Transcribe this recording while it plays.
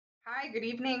Hi, good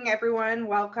evening, everyone.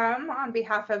 Welcome. On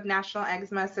behalf of National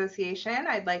Eczema Association,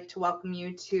 I'd like to welcome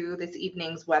you to this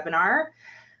evening's webinar,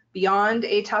 Beyond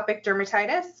Atopic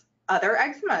Dermatitis, Other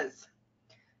Eczemas.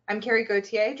 I'm Carrie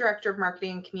Gauthier, Director of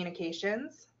Marketing and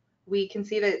Communications. We can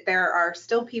see that there are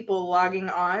still people logging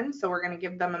on, so we're going to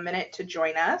give them a minute to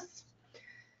join us.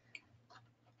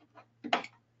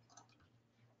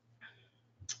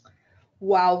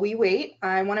 While we wait,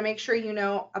 I want to make sure you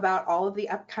know about all of the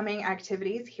upcoming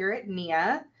activities here at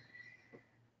NIA.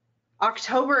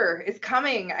 October is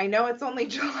coming. I know it's only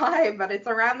July, but it's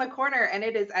around the corner and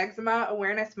it is Eczema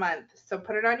Awareness Month. So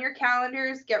put it on your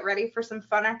calendars, get ready for some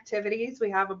fun activities. We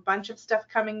have a bunch of stuff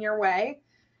coming your way,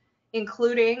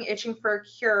 including Itching for a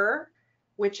Cure,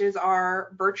 which is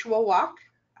our virtual walk.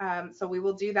 So we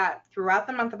will do that throughout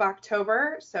the month of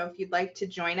October. So if you'd like to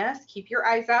join us, keep your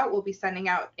eyes out. We'll be sending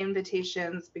out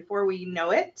invitations before we know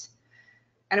it.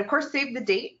 And of course, save the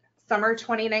date. Summer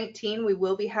 2019, we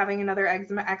will be having another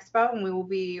Eczema Expo, and we will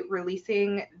be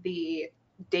releasing the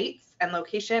dates and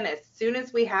location as soon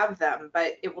as we have them,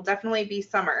 but it will definitely be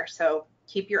summer. So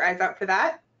keep your eyes out for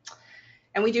that.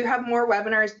 And we do have more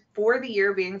webinars for the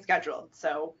year being scheduled.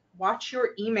 So watch your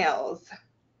emails.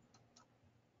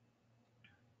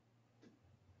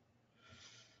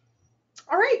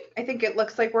 All right, I think it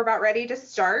looks like we're about ready to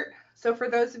start. So for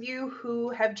those of you who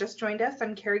have just joined us,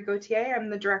 I'm Carrie Gauthier. I'm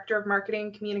the Director of Marketing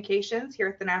and Communications here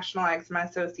at the National Eczema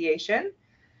Association.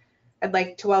 I'd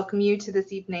like to welcome you to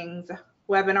this evening's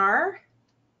webinar,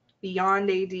 Beyond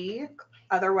AD,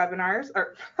 Other Webinars.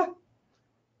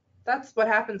 That's what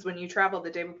happens when you travel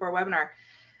the day before webinar.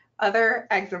 Other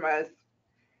Eczemas.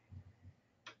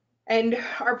 And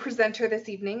our presenter this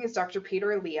evening is Dr.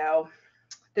 Peter Leo.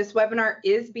 This webinar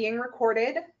is being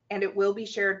recorded and it will be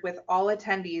shared with all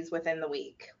attendees within the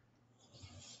week.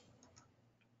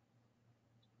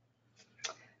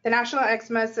 The National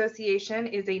Eczema Association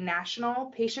is a national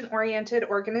patient-oriented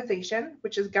organization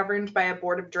which is governed by a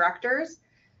board of directors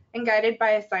and guided by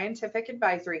a scientific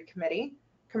advisory committee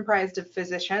comprised of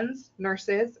physicians,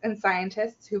 nurses, and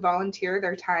scientists who volunteer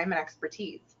their time and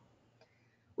expertise.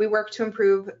 We work to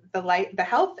improve the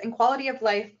health and quality of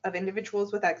life of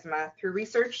individuals with eczema through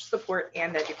research, support,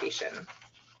 and education.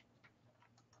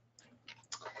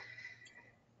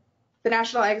 The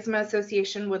National Eczema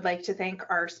Association would like to thank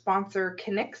our sponsor,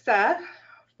 Canixa,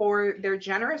 for their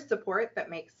generous support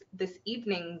that makes this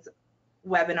evening's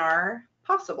webinar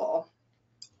possible.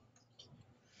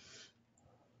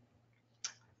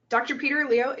 Dr. Peter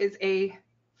Leo is a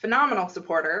phenomenal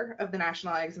supporter of the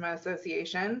National Eczema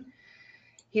Association.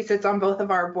 He sits on both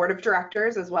of our board of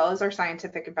directors as well as our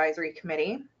scientific advisory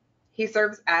committee. He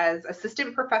serves as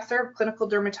assistant professor of clinical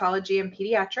dermatology and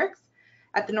pediatrics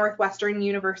at the Northwestern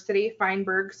University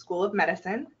Feinberg School of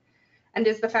Medicine and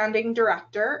is the founding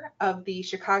director of the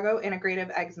Chicago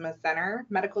Integrative Eczema Center,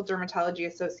 Medical Dermatology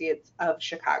Associates of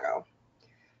Chicago.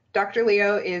 Dr.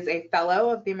 Leo is a fellow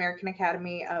of the American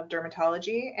Academy of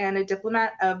Dermatology and a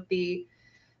diplomat of the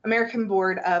American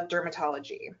Board of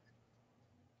Dermatology.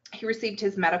 He received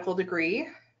his medical degree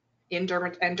in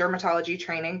dermatology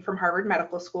training from Harvard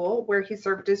Medical School, where he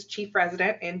served as chief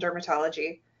resident in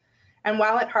dermatology. And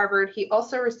while at Harvard, he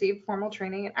also received formal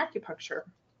training in acupuncture.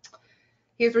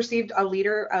 He has received a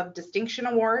Leader of Distinction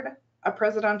Award, a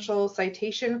presidential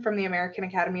citation from the American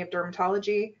Academy of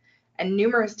Dermatology, and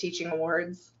numerous teaching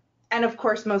awards. And of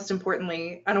course, most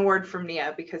importantly, an award from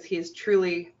NIA, because he is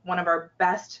truly one of our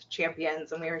best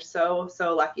champions, and we are so,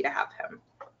 so lucky to have him.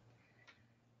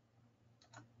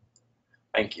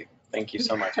 Thank you. Thank you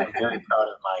so much. I'm very proud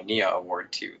of my NIA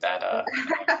award too. That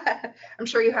I'm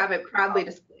sure you have it proudly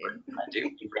displayed. I do.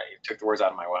 You took the words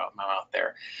out of my mouth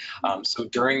there. So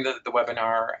during the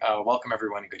webinar, welcome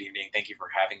everyone. Good evening. Thank you for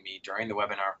having me. During the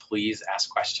webinar, please ask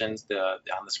questions.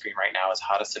 On the screen right now is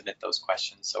how to submit those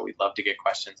questions. So we'd love to get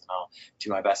questions, and I'll do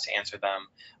my best to answer them.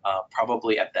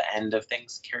 Probably at the end of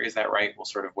things. Carrie, is that right? We'll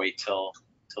sort of wait till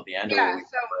the end? Yeah,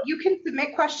 so you can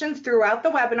submit questions throughout the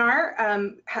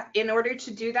webinar. In order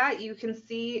to do that, you can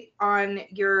see on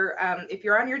your, if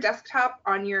you're on your desktop,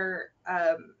 on your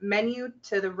menu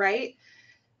to the right,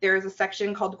 there is a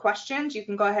section called questions. You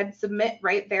can go ahead and submit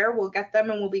right there. We'll get them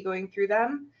and we'll be going through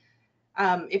them.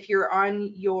 If you're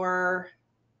on your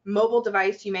mobile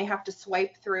device, you may have to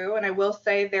swipe through, and I will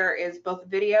say there is both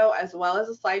video as well as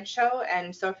a slideshow,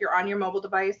 and so if you're on your mobile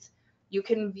device, you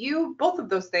can view both of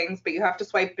those things, but you have to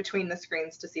swipe between the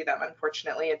screens to see them.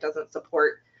 Unfortunately, it doesn't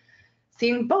support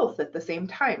seeing both at the same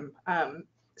time.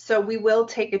 So we will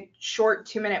take a short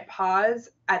 2-minute pause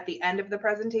at the end of the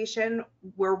presentation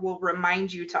where we'll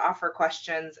remind you to offer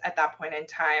questions at that point in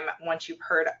time once you've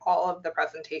heard all of the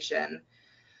presentation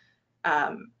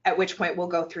at which point we'll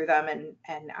go through them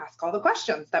and ask all the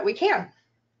questions that we can.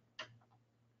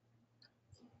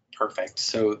 Perfect.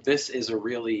 So this is a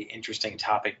really interesting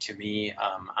topic to me.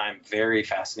 I'm very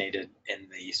fascinated in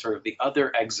the sort of the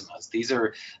other eczemas. These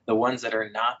are the ones that are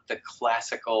not the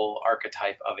classical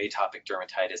archetype of atopic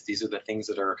dermatitis. These are the things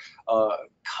that are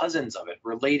cousins of it,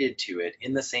 related to it,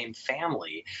 in the same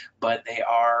family, but they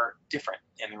are different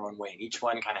in their own way. And each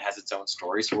one kind of has its own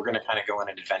story. So we're going to kind of go on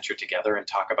an adventure together and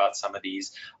talk about some of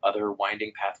these other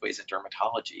winding pathways in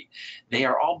dermatology. They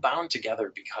are all bound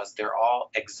together because they're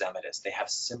all eczematous. They have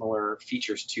similar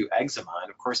features to eczema. And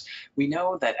of course, we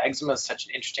know that eczema is such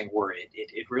an interesting word.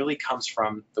 It really comes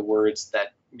from the words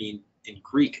that mean in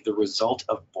Greek, the result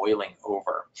of boiling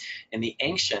over. In the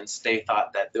ancients, they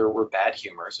thought that there were bad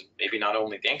humors, and maybe not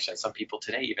only the ancients, some people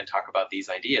today even talk about these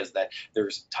ideas that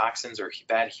there's toxins or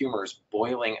bad humors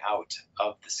boiling out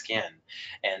of the skin.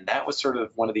 And that was sort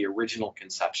of one of the original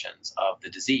conceptions of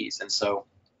the disease. And so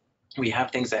we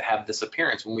have things that have this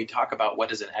appearance. When we talk about what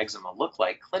does an eczema look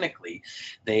like clinically,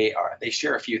 they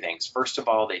share a few things. First of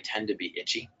all, they tend to be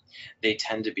itchy. They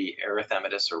tend to be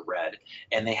erythematous or red,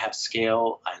 and they have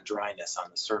scale and dryness on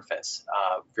the surface.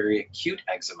 Very acute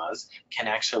eczemas can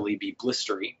actually be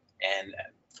blistery and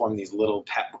form these little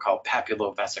we're called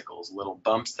papulovesicles, little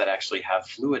bumps that actually have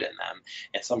fluid in them,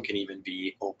 and some can even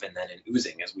be open then and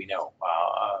oozing, as we know,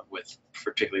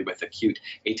 particularly with acute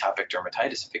atopic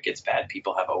dermatitis. If it gets bad,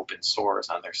 people have open sores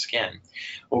on their skin.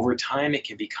 Over time, it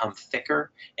can become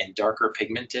thicker and darker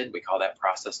pigmented. We call that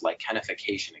process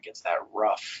lichenification. It gets that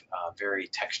rough, very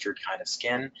textured kind of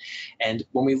skin. And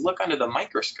when we look under the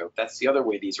microscope, that's the other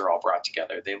way these are all brought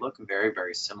together. They look very,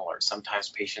 very similar. Sometimes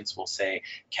patients will say,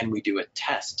 can we do a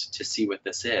test to see what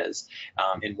this is?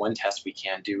 And one test we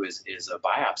can do is a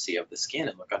biopsy of the skin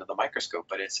and look under the microscope,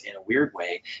 but it's in a weird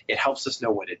way, it helps us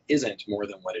know what it isn't more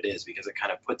than what it is, because it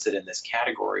kind of puts it in this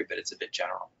category, but it's a bit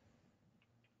general.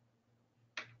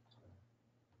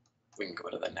 We can go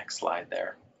to the next slide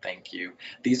there. Thank you.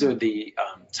 These are the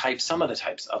some of the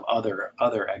types of other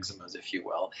eczemas, if you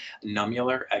will.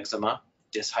 Nummular eczema,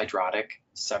 dyshidrotic,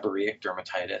 seborrheic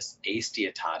dermatitis,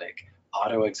 asteatotic,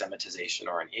 autoeczematization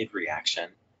or an id reaction,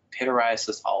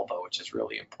 pityriasis alba, which is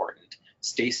really important,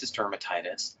 stasis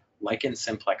dermatitis, lichen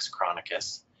simplex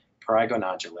chronicus, Prurigo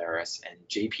Nodularis, and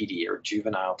JPD, or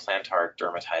juvenile plantar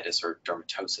dermatitis or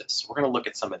dermatosis. We're going to look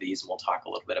at some of these and we'll talk a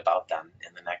little bit about them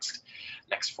in the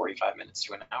next 45 minutes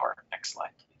to an hour. Next slide,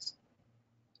 please.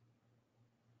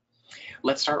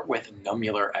 Let's start with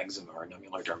nummular eczema or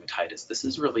nummular dermatitis. This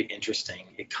is really interesting.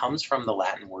 It comes from the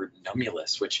Latin word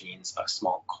nummulus, which means a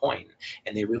small coin.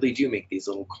 And they really do make these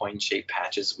little coin-shaped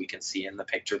patches we can see in the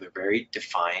picture. They're very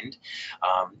defined.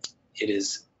 It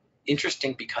is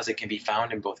interesting because it can be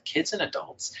found in both kids and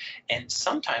adults, and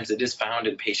sometimes it is found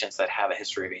in patients that have a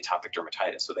history of atopic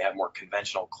dermatitis, so they have more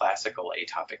conventional classical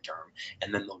atopic derm,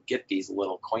 and then they'll get these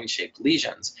little coin-shaped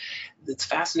lesions. It's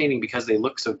fascinating because they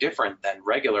look so different than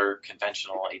regular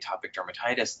conventional atopic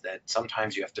dermatitis that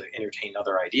sometimes you have to entertain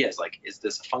other ideas, like, is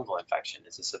this a fungal infection?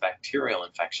 Is this a bacterial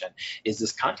infection? Is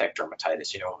this contact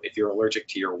dermatitis? You know, if you're allergic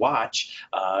to your watch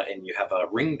and you have a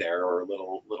ring there or a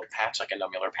little patch, like a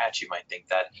nummular patch, you might think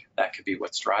that could be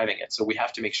what's driving it. So we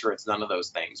have to make sure it's none of those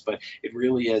things, but it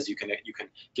really is, you can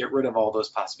get rid of all those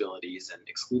possibilities and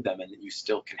exclude them, and you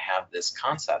still can have this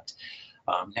concept.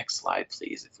 Next slide,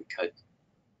 please, if we could.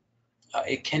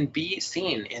 It can be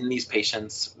seen in these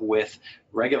patients with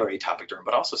regular atopic derm,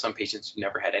 but also some patients who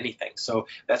never had anything. So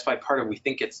that's why part of we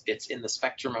think it's in the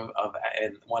spectrum of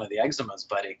one of the eczemas,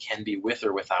 but it can be with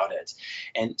or without it.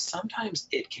 And sometimes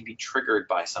it can be triggered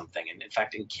by something. And in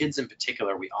fact, in kids in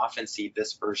particular, we often see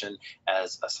this version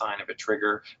as a sign of a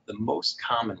trigger. The most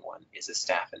common one is a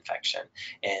staph infection.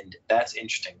 And that's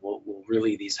interesting.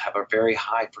 These have a very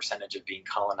high percentage of being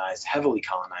colonized, heavily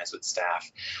colonized with staph.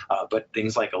 But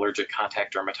things like allergic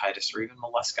contact dermatitis or even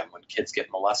molluscum, when kids get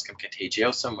molluscum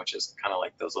contagiosum, which is kind of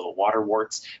like those little water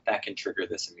warts, that can trigger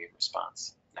this immune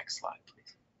response. Next slide,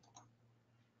 please.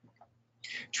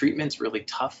 Treatment's really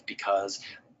tough because,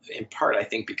 in part, I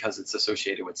think because it's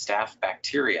associated with staph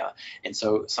bacteria. And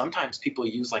so sometimes people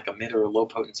use like a mid or low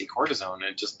potency cortisone and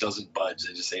it just doesn't budge.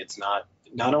 They just say it's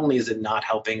not only is it not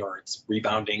helping or it's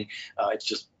rebounding, it's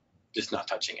just not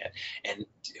touching it. And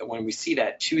when we see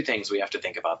that, two things we have to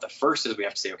think about. The first is we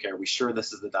have to say, okay, are we sure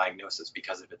this is the diagnosis?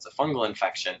 Because if it's a fungal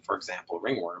infection, for example,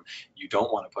 ringworm, you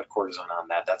don't want to put cortisone on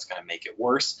that. That's going to make it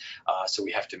worse. So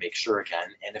we have to make sure again.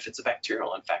 And if it's a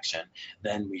bacterial infection,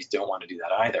 then we don't want to do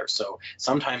that either. So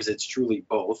sometimes it's truly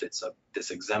both. It's this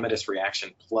eczematous reaction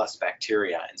plus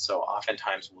bacteria. And so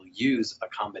oftentimes we'll use a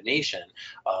combination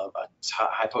of a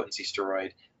high potency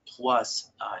steroid, plus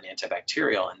an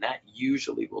antibacterial, and that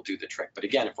usually will do the trick. But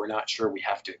again, if we're not sure, we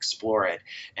have to explore it.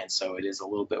 And so it is a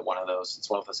little bit it's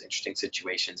one of those interesting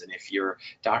situations. And if your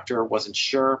doctor wasn't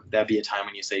sure, that'd be a time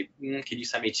when you say, can you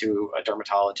send me to a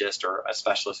dermatologist or a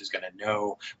specialist who's going to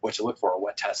know what to look for or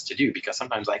what tests to do? Because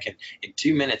sometimes I can, in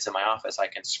 2 minutes in my office, I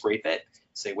can scrape it,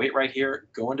 say, wait right here,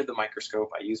 go into the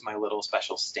microscope. I use my little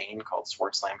special stain called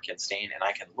Schwartz-Lambkin stain, and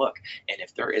I can look. And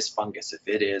if there is fungus, if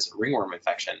it is ringworm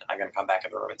infection, I'm going to come back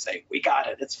in the room and say, we got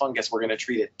it, it's fungus. We're going to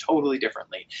treat it totally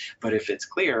differently. But if it's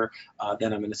clear,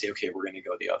 then I'm going to say, okay, we're going to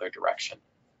go the other direction.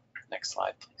 Next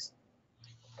slide, please.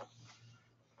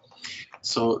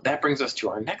 So that brings us to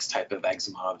our next type of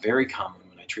eczema, very common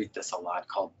when I treat this a lot,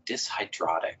 called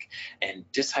dyshidrotic. And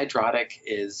dyshidrotic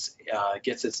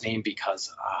gets its name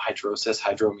because hydrosis,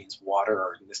 hydro means water,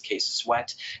 or in this case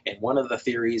sweat. And one of the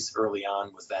theories early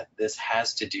on was that this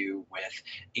has to do with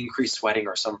increased sweating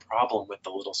or some problem with the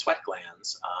little sweat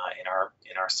glands in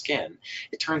our skin.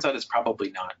 It turns out it's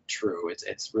probably not true.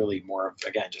 It's really more of,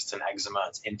 again, just an eczema,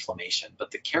 it's inflammation.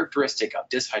 But the characteristic of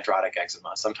dyshidrotic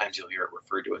eczema, sometimes you'll hear it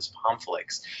referred to as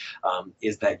pomphylix,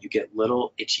 is that you get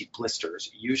little itchy blisters,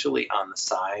 usually on the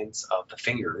sides of the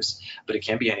fingers, but it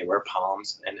can be anywhere,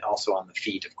 palms, and also on the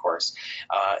feet, of course.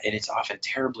 And it's often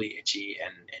terribly itchy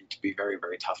and can be very,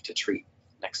 very tough to treat.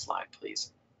 Next slide,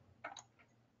 please.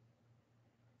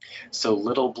 So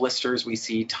little blisters, we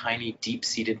see tiny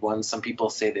deep-seated ones. Some people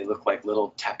say they look like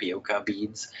little tapioca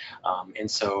beads. And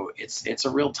so it's a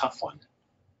real tough one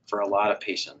for a lot of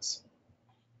patients.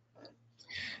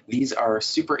 These are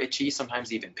super itchy,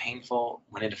 sometimes even painful.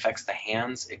 When it affects the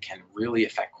hands, it can really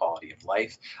affect quality of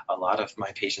life. A lot of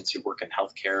my patients who work in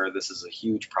healthcare, this is a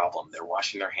huge problem. They're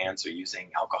washing their hands, they're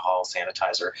using alcohol,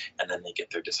 sanitizer, and then they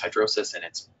get their dyshidrosis, and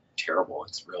it's terrible.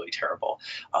 It's really terrible.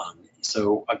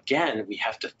 So again, we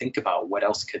have to think about what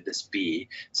else could this be.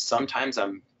 Sometimes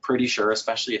I'm pretty sure,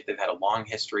 especially if they've had a long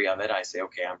history of it, I say,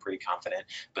 okay, I'm pretty confident.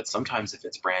 But sometimes if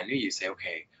it's brand new, you say,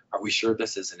 okay, are we sure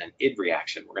this isn't an id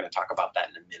reaction? We're going to talk about that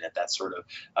in a minute. That's sort of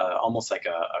almost like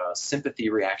a sympathy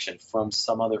reaction from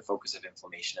some other focus of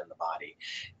inflammation in the body.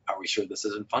 Are we sure this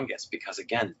isn't fungus? Because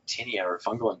again, tinea or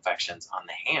fungal infections on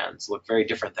the hands look very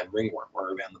different than ringworm,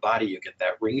 where on the body you get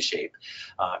that ring shape.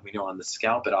 We know on the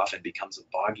scalp it often becomes a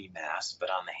boggy mass, but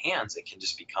on the hands it can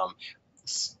just become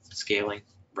scaling,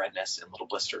 redness, and little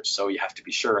blisters. So you have to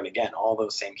be sure. And again, all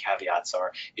those same caveats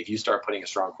are, if you start putting a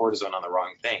strong cortisone on the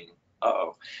wrong thing,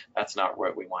 that's not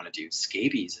what we want to do.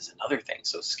 Scabies is another thing.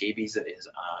 So scabies is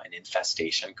an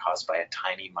infestation caused by a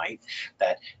tiny mite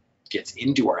that gets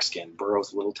into our skin,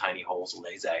 burrows little tiny holes,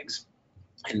 lays eggs,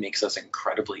 and makes us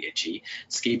incredibly itchy.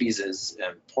 Scabies is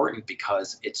important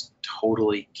because it's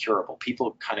totally curable.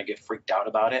 People kind of get freaked out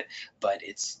about it, but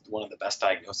it's one of the best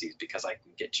diagnoses because I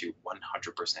can get you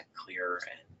 100% clear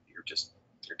and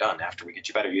you're done. After we get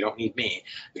you better, you don't need me.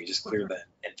 We just clear the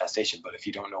infestation. But if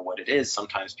you don't know what it is,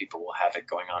 sometimes people will have it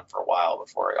going on for a while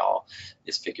before it all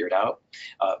is figured out.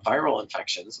 Viral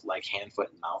infections like hand, foot,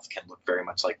 and mouth can look very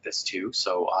much like this too.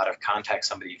 So out of contact,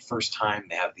 somebody first time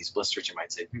they have these blisters, you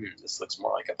might say, this looks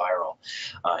more like a viral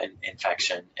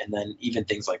infection. And then even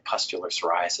things like pustular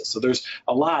psoriasis. So there's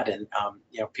a lot. And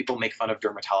people make fun of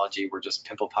dermatology. We're just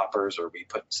pimple poppers, or we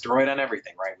put steroid on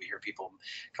everything, right? We hear people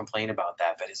complain about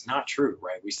that, but it's not true,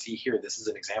 right? We see here, this is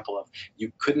an example of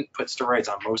you couldn't put steroids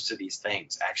on most of these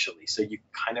things, actually. So you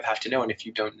kind of have to know. And if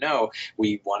you don't know,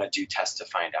 we want to do tests to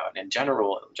find out. And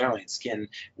generally in skin,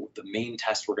 the main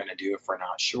test we're going to do if we're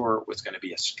not sure was going to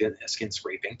be a skin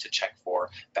scraping to check for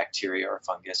bacteria or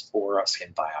fungus, or a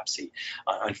skin biopsy.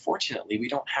 Unfortunately, we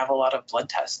don't have a lot of blood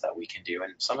tests that we can do.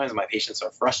 And sometimes my patients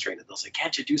are frustrated. They'll say,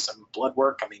 can't you do some blood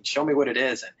work? I mean, show me what it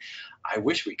is. And I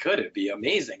wish we could. It'd be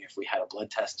amazing if we had a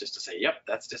blood test just to say, yep,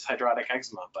 that's dyshidrotic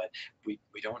eczema, but we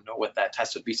don't know what that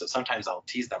test would be. So sometimes I'll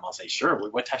tease them. I'll say, sure,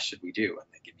 what test should we do? And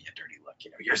they give me a dirty look.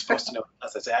 You're supposed to know the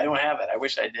test. I say, I don't have it. I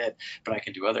wish I did, but I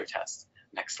can do other tests.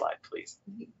 Next slide, please.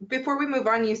 Before we move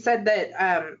on, you said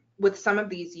that with some of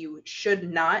these, you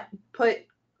should not put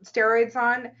steroids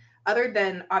on, other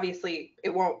than obviously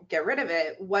it won't get rid of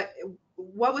it. What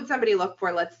would somebody look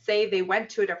for? Let's say they went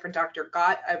to a different doctor,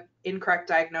 got an incorrect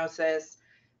diagnosis,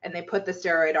 and they put the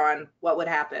steroid on. What would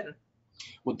happen?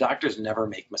 Well, doctors never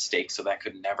make mistakes, so that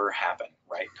could never happen,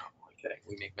 right? No, I'm kidding.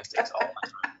 We make mistakes all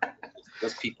the time.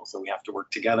 Those people, so we have to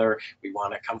work together. We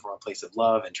want to come from a place of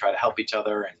love and try to help each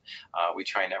other, and we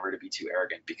try never to be too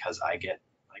arrogant, because I get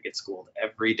schooled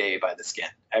every day by the skin,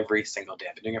 every single day.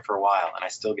 I've been doing it for a while, and I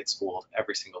still get schooled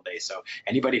every single day. So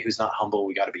anybody who's not humble,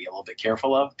 we got to be a little bit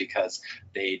careful of, because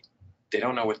they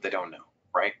don't know what they don't know.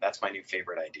 right? That's my new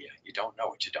favorite idea. You don't know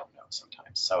what you don't know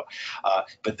sometimes. So,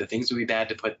 but the things that would be bad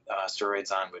to put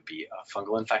steroids on would be a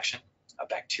fungal infection, a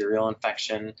bacterial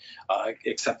infection,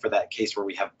 except for that case where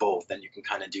we have both, then you can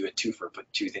kind of do a twofer,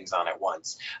 put two things on at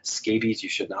once. Scabies, you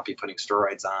should not be putting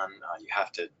steroids on. You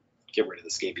have to get rid of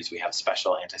the scabies. We have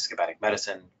special anti-scabitic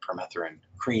medicine. Permethrin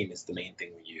cream is the main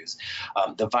thing we use.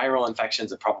 The viral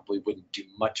infections, it probably wouldn't do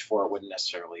much for, it wouldn't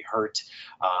necessarily hurt.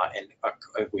 And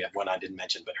we have one I didn't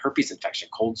mention, but herpes infection,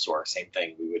 cold sore, same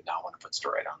thing. We would not want to put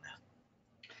steroid on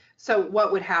that. So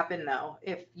what would happen though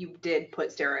if you did put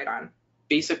steroid on?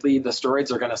 Basically, the steroids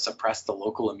are going to suppress the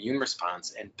local immune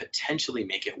response and potentially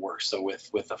make it worse. So with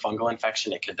a fungal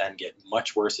infection, it could then get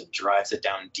much worse. It drives it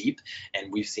down deep. And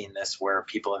we've seen this where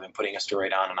people have been putting a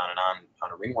steroid on and on and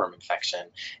on a ringworm infection.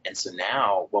 And so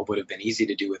now what would have been easy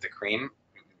to do with the cream,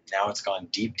 now it's gone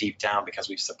deep, deep down because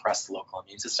we've suppressed the local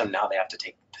immune system. Now they have to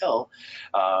take the pill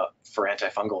for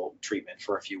antifungal treatment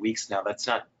for a few weeks. Now that's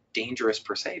not dangerous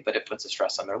per se, but it puts a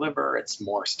stress on their liver. It's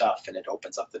more stuff and it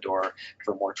opens up the door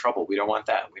for more trouble. We don't want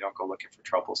that. We don't go looking for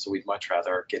trouble. So we'd much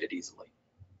rather get it easily.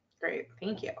 Great,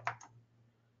 thank you.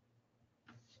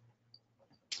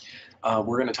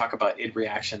 We're going to talk about id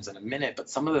reactions in a minute, but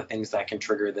some of the things that can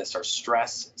trigger this are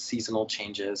stress, seasonal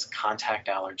changes, contact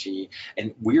allergy,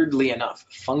 and weirdly enough,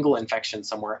 fungal infection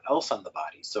somewhere else on the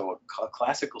body. So a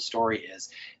classical story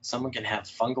is someone can have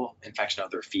fungal infection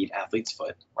of their feet, athlete's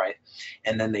foot, right?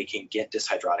 And then they can get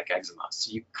dyshidrotic eczema.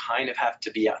 So you kind of have to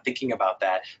be thinking about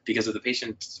that, because if the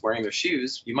patient's wearing their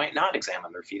shoes, you might not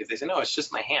examine their feet. If they say, no, it's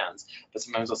just my hands, but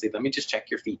sometimes they'll say, let me just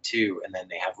check your feet too, and then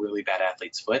they have really bad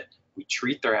athlete's foot. We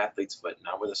treat their athlete's foot,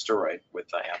 not with a steroid, with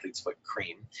the athlete's foot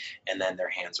cream, and then their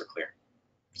hands are clear.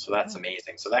 So that's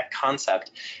amazing. So that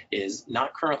concept is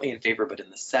not currently in favor, but in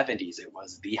the 70s, it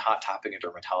was the hot topic in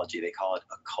dermatology. They call it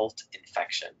occult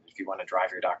infection. If you want to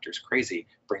drive your doctors crazy,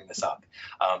 bring this up.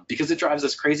 Because it drives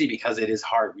us crazy because it is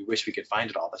hard. We wish we could find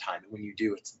it all the time. And when you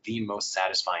do, it's the most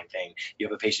satisfying thing. You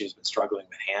have a patient who's been struggling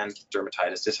with hand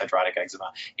dermatitis, dyshidrotic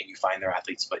eczema, and you find their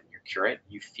athlete's foot and you cure it.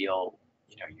 You feel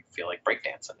like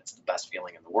breakdancing. It's the best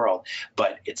feeling in the world,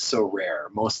 but it's so rare.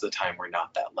 Most of the time we're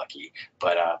not that lucky.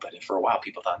 But for a while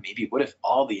people thought, maybe what if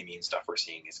all the immune stuff we're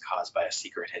seeing is caused by a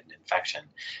secret hidden infection?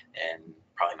 And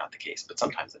probably not the case, but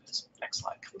sometimes it is. Next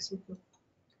slide, please.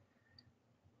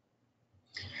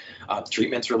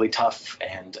 Treatment's really tough,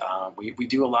 and we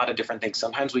do a lot of different things.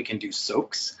 Sometimes we can do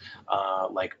soaks,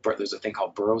 like there's a thing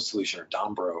called Burrow solution, or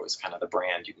Dombro is kind of the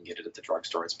brand. You can get it at the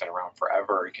drugstore. It's been around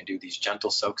forever. You can do these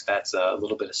gentle soaks. That's a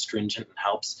little bit astringent and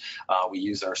helps. We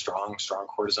use our strong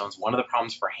cortisones. One of the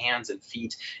problems for hands and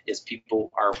feet is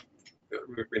people are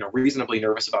reasonably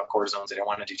nervous about cortisones. They don't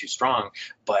want to do too strong,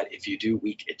 but if you do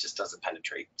weak, it just doesn't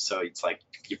penetrate. So it's like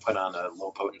you put on a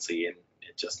low potency and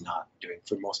it's just not doing,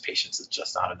 for most patients, it's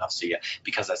just not enough. So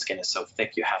because that skin is so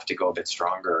thick, you have to go a bit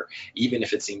stronger, even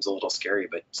if it seems a little scary,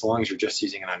 but as long as you're just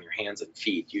using it on your hands and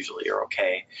feet, usually you're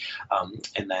okay.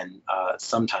 And then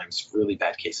sometimes really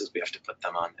bad cases, we have to put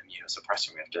them on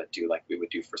immunosuppressant. We have to do like we would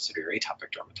do for severe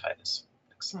atopic dermatitis.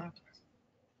 Next slide.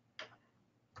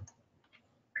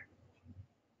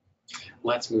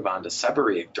 Let's move on to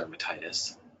seborrheic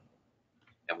dermatitis.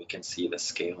 And we can see the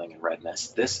scaling and redness.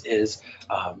 This is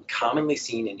commonly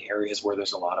seen in areas where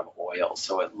there's a lot of oil.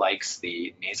 So it likes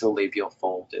the nasolabial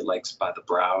fold, it likes by the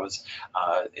brows,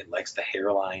 it likes the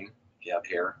hairline. If you have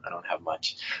hair, I don't have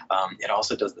much. It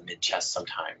also does the mid-chest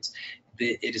sometimes.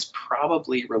 It is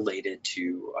probably related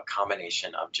to a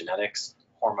combination of genetics,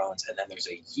 hormones, and then there's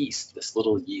a yeast, this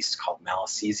little yeast called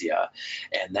Malassezia,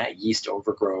 and that yeast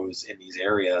overgrows in these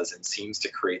areas and seems to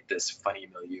create this funny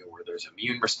milieu where there's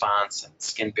immune response and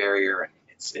skin barrier, and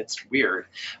it's weird,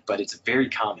 but it's very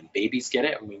common. Babies get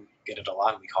it, and we get it a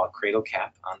lot, and we call it cradle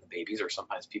cap on the babies, or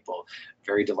sometimes people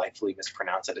very delightfully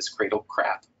mispronounce it as cradle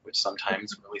crap, which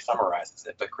sometimes really summarizes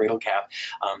it, but cradle cap.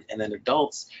 And then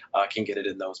adults can get it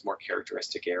in those more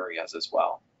characteristic areas as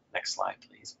well. Next slide,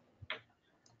 please.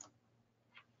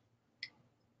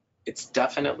 It's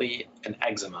definitely an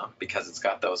eczema because it's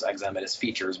got those eczematous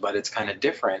features, but it's kind of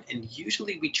different. And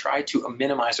usually we try to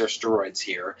minimize our steroids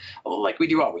here, like we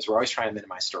do always. We're always trying to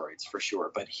minimize steroids for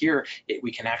sure. But here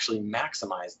we can actually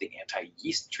maximize the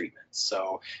anti-yeast treatments.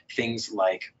 So things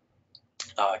like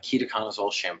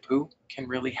ketoconazole shampoo can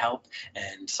really help,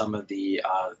 and some of the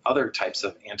other types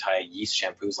of anti-yeast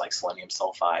shampoos like selenium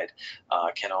sulfide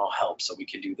can all help. So we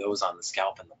can do those on the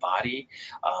scalp and the body.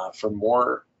 For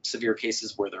more severe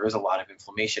cases where there is a lot of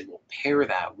inflammation, we'll pair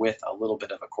that with a little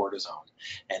bit of a cortisone.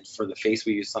 And for the face,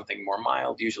 we use something more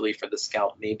mild. Usually for the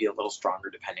scalp, maybe a little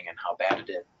stronger depending on how bad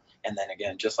it is. And then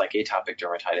again, just like atopic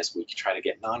dermatitis, we can try to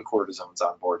get non-cortisones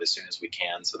on board as soon as we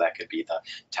can. So that could be the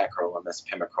tacrolimus,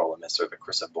 pimecrolimus, or the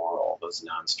crisaborole, those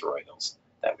non-steroidals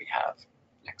that we have.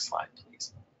 Next slide,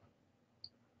 please.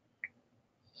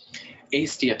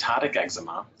 Steatotic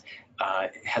eczema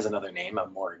has another name, a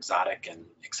more exotic and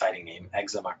exciting name,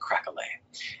 Eczema craquelé.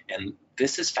 And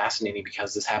this is fascinating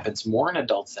because this happens more in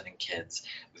adults than in kids.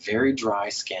 Very dry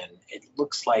skin. It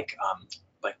looks like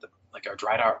a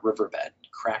dried out riverbed,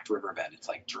 cracked riverbed. It's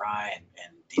like dry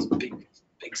and these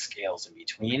big scales in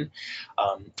between.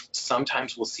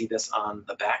 Sometimes we'll see this on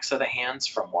the backs of the hands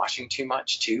from washing too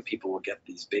much too. People will get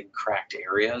these big cracked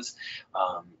areas,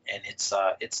 and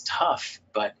it's tough,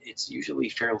 but it's usually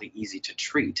fairly easy to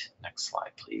treat. Next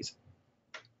slide, please.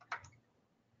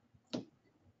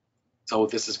 So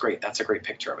this is great. That's a great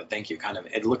picture of it. Thank you.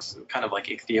 It looks kind of like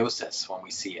ichthyosis when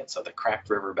we see it. So the cracked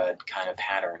riverbed kind of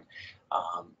pattern,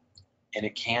 and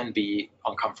it can be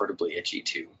uncomfortably itchy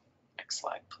too. Next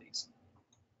slide, please.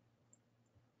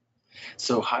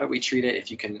 So how do we treat it?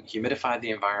 If you can humidify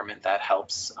the environment, that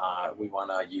helps. We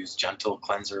want to use gentle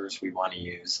cleansers. We want to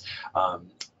use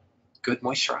good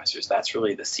moisturizers. That's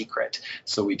really the secret.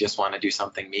 So we just want to do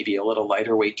something maybe a little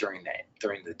lighter weight during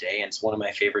the day. And it's one of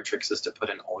my favorite tricks is to put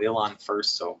an oil on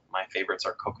first. So my favorites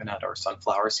are coconut or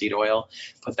sunflower seed oil.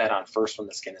 Put that on first when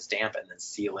the skin is damp, and then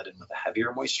seal it in with a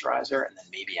heavier moisturizer. And then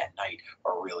maybe at night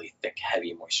a really thick,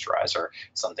 heavy moisturizer,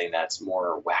 something that's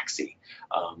more waxy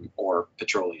or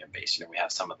petroleum based. You know, we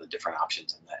have some of the different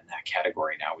options in that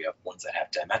category now. We have ones that have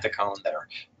dimethicone that are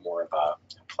more of a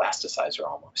plasticizer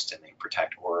almost, and they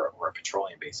protect, or a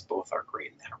petroleum base. Both are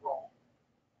great in that role.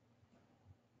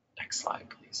 Next slide,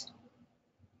 please.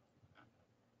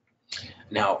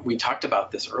 Now, we talked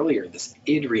about this earlier, this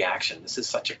id reaction. This is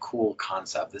such a cool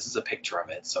concept. This is a picture of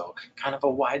it. So kind of a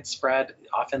widespread,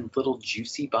 often little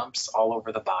juicy bumps all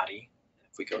over the body.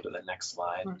 If we go to the next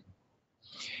slide.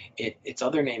 Its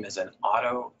other name is an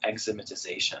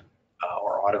autoeczematization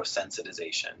or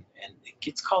autosensitization, and it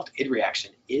gets called id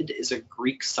reaction. Id is a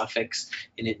Greek suffix,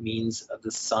 and it means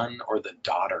the son or the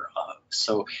daughter of.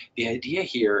 So the idea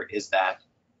here is that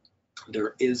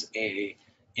there is a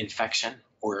infection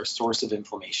or a source of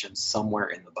inflammation somewhere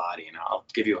in the body. And I'll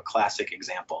give you a classic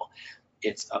example.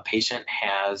 It's a patient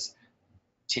has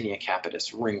tinea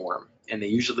capitis, ringworm, and they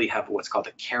usually have what's called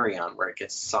a carrion, where it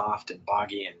gets soft and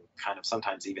boggy and kind of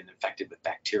sometimes even infected with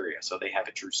bacteria. So they have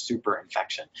a true super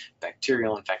infection,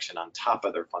 bacterial infection on top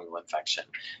of their fungal infection.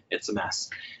 It's a mess.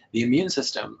 The immune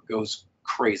system goes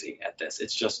crazy at this.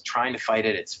 It's just trying to fight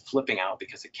it. It's flipping out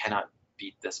because it cannot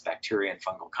beat this bacteria and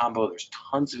fungal combo. There's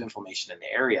tons of inflammation in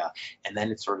the area, and then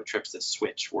it sort of trips this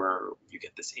switch where you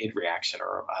get this id reaction,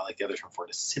 or I like the other term for it,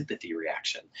 a sympathy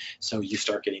reaction. So you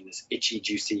start getting this itchy,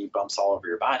 juicy bumps all over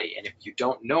your body, and if you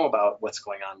don't know about what's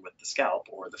going on with the scalp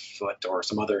or the foot or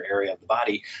some other area of the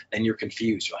body, then you're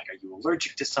confused. You're like, are you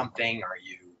allergic to something? Are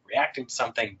you reacting to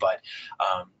something? But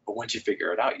once you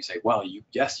figure it out, you say, well,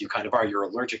 yes, you kind of are. You're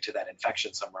allergic to that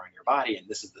infection somewhere in your body, and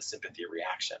this is the sympathy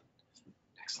reaction.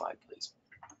 Next slide, please.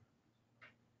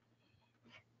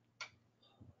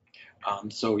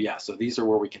 So these are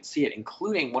where we can see it,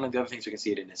 including one of the other things we can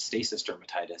see it in is stasis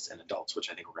dermatitis in adults, which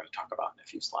I think we're going to talk about in a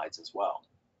few slides as well.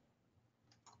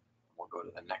 We'll go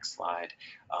to the next slide.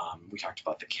 We talked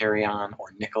about the carry-on,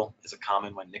 or nickel is a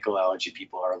common one. Nickel allergy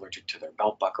people are allergic to their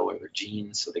belt buckle or their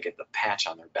jeans, so they get the patch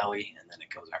on their belly and then it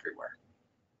goes everywhere.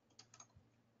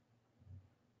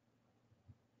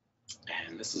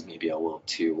 And this is maybe a little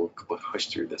too, we'll push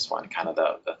through this one, kind of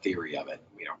the theory of it.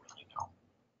 We don't really know.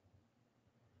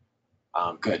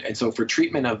 Good. And so for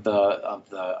treatment of the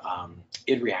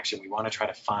id reaction, we want to try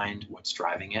to find what's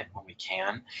driving it when we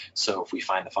can. So if we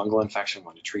find the fungal infection, we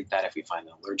want to treat that. If we find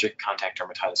the allergic contact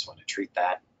dermatitis, we want to treat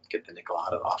that, get the nickel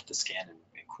off the skin and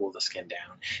cool the skin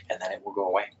down, and then it will go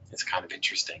away. It's kind of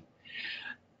interesting.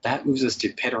 That moves us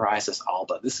to pityriasis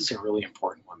alba. This is a really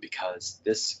important one because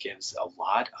this gives a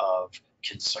lot of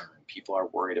concern. People are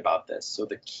worried about this. So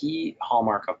the key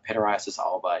hallmark of pityriasis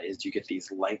alba is you get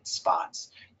these light spots,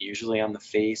 usually on the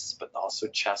face, but also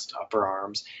chest, upper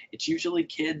arms. It's usually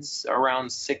kids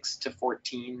around 6 to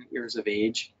 14 years of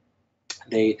age.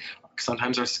 They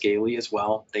sometimes are scaly as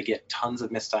well. They get tons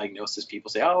of misdiagnosis. People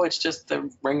say, oh, it's just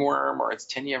the ringworm, or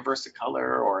it's tinea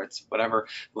versicolor, or it's whatever.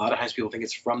 A lot of times people think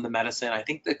it's from the medicine. I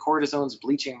think the cortisone's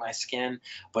bleaching my skin,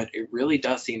 but it really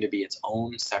does seem to be its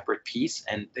own separate piece.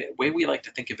 And the way we like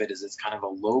to think of it is it's kind of a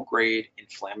low-grade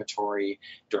inflammatory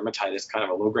dermatitis, kind of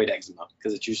a low-grade eczema,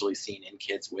 because it's usually seen in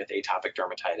kids with atopic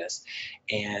dermatitis.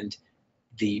 And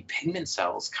the pigment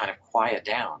cells kind of quiet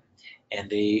down, and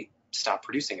they stop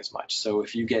producing as much. So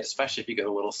if you get, especially if you get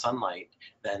a little sunlight,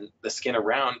 then the skin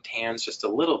around tans just a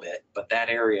little bit, but that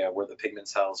area where the pigment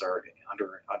cells are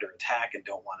under attack and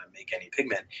don't want to make any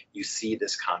pigment, you see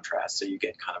this contrast, so you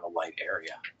get kind of a light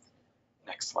area.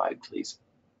 Next slide, please.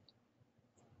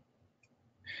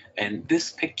 And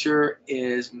this picture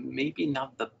is maybe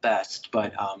not the best,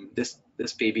 but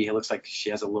this baby, it looks like she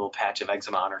has a little patch of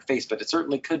eczema on her face, but it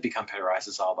certainly could become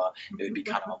pityriasis alba. It would be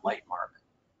kind of a light mark.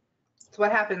 It's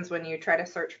what happens when you try to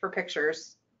search for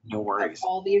pictures. No worries. Of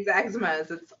all these eczemas.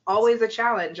 It's always a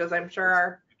challenge, as I'm sure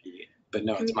our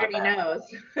community knows.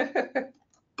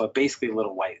 But basically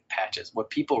little white patches. What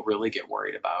people really get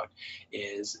worried about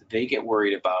is they get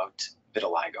worried about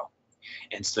vitiligo.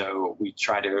 And so we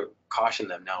try to caution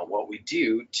them. Now, what we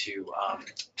do to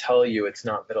tell you it's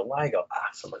not vitiligo,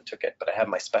 someone took it, but I have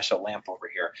my special lamp over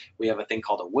here. We have a thing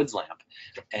called a Woods lamp,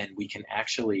 and we can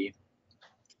actually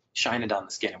shine it on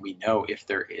the skin, and we know if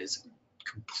there is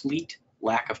complete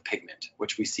lack of pigment,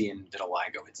 which we see in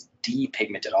vitiligo, it's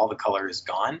depigmented, all the color is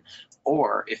gone,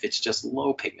 or if it's just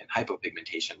low pigment,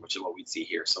 hypopigmentation, which is what we'd see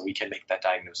here. So we can make that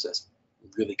diagnosis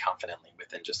really confidently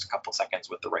within just a couple seconds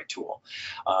with the right tool.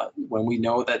 When we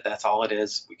know that that's all it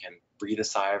is, we can breathe a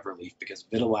sigh of relief, because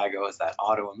vitiligo is that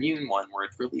autoimmune one where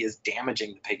it really is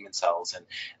damaging the pigment cells, and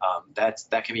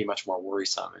that can be much more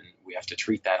worrisome, and we have to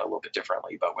treat that a little bit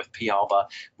differently. But with P. alba,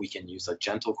 we can use a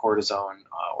gentle cortisone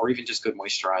or even just good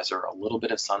moisturizer. A little bit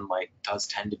of sunlight does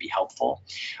tend to be helpful,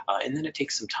 and then it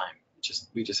takes some time.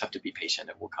 We just have to be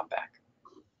patient, and we'll come back.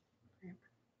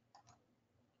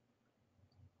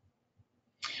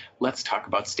 Let's talk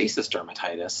about stasis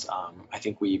dermatitis. I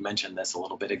think we mentioned this a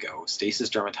little bit ago. Stasis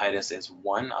dermatitis is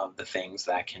one of the things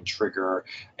that can trigger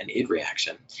an id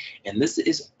reaction. And this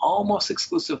is almost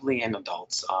exclusively in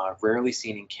adults, rarely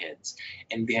seen in kids.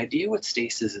 And the idea with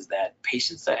stasis is that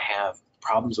patients that have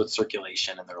problems with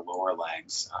circulation in their lower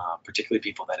legs, particularly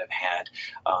people that have had,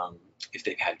 if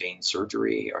they've had vein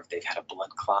surgery or if they've had a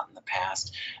blood clot in the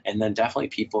past, and then definitely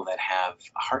people that have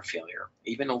heart failure,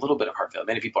 even a little bit of heart failure.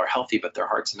 Many people are healthy, but their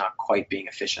heart's not quite being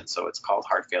efficient, so it's called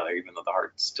heart failure, even though the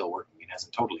heart's still working and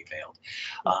hasn't totally failed.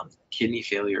 Kidney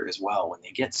failure as well. When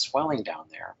they get swelling down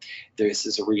there, this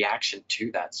is a reaction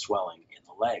to that swelling in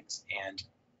the legs, and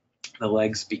the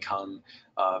legs become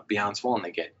beyond swollen.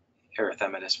 They get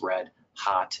erythematous red,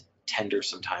 hot, tender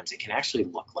sometimes. It can actually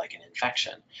look like an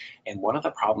infection. And one of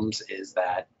the problems is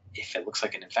that if it looks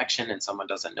like an infection and someone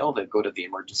doesn't know, they go to the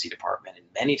emergency department, and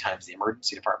many times the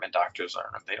emergency department doctors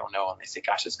they don't know, and they say,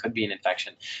 gosh, this could be an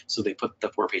infection. So they put the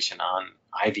poor patient on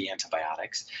IV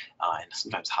antibiotics and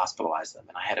sometimes hospitalize them.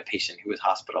 And I had a patient who was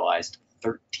hospitalized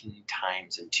 13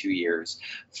 times in 2 years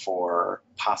for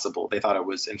possible, they thought it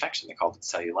was infection, they called it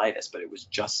cellulitis, but it was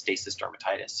just stasis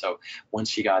dermatitis. So once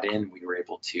she got in, we were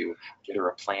able to get her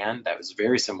a plan that was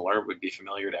very similar, would be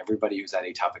familiar to everybody who's had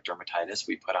atopic dermatitis.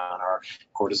 We put on our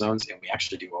cortisones, and we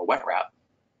actually do a wet wrap.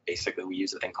 Basically, we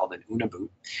use a thing called an Una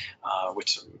boot,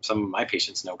 which some of my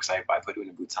patients know, because I put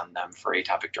Una boots on them for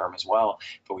atopic derm as well.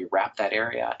 But we wrapped that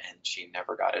area, and she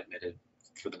never got admitted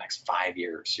for the next 5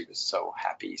 years. She was so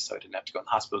happy, so I didn't have to go in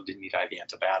the hospital, didn't need IV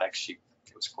antibiotics. It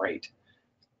was great.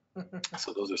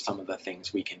 So those are some of the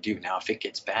things we can do. Now, if it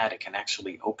gets bad, it can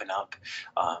actually open up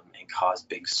and cause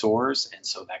big sores, and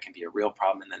so that can be a real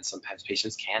problem. And then sometimes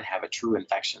patients can have a true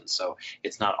infection, so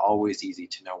it's not always easy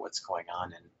to know what's going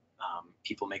on. And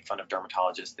people make fun of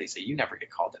dermatologists. They say, you never get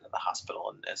called into the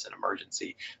hospital as an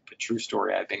emergency. But true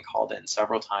story, I've been called in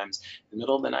several times in the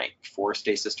middle of the night for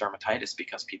stasis dermatitis,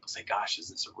 because people say, gosh, is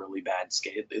this a really bad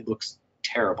scale? It looks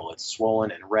terrible. It's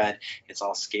swollen and red. It's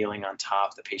all scaling on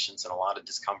top. The patient's in a lot of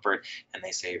discomfort, and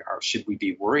they say, should we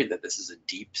be worried that this is a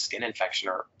deep skin infection?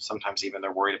 Or sometimes even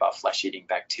they're worried about flesh-eating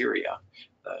bacteria,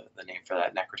 the name for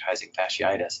that, necrotizing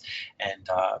fasciitis. And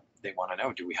they want to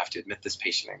know, do we have to admit this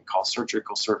patient and call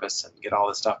surgical service and get all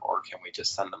this stuff, or can we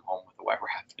just send them home with a wet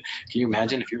wrap? Can you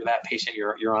imagine if you're that patient,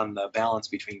 you're on the balance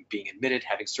between being admitted,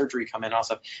 having surgery come in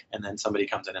also, and then somebody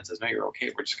comes in and says, no, you're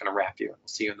okay, we're just going to wrap you, and we'll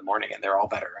see you in the morning, and they're all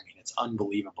better. I mean, it's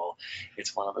unbelievable.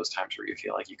 It's one of those times where you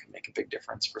feel like you can make a big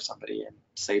difference for somebody and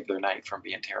save their night from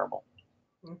being terrible.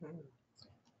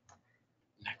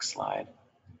 Next slide.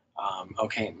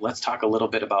 Okay, let's talk a little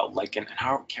bit about lichen, and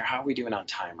how are we doing on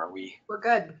time? We're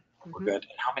good. We're good.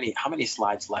 And how many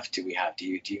slides left do we have? Do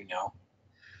you know?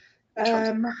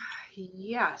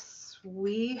 Yes,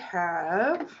 we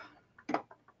have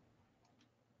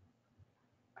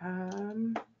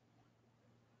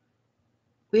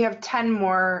we have 10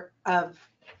 more of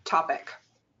topic.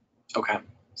 Okay,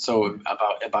 so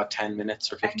about 10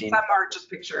 minutes or 15. And some are just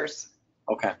pictures.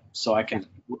 Okay, so I can,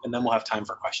 and then we'll have time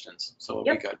for questions, so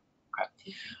it'll be good. Okay.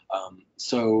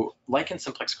 So lichen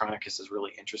simplex chronicus is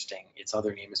really interesting. Its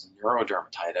other name is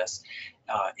neurodermatitis.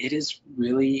 It is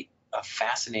really a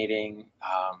fascinating,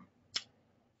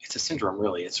 it's a syndrome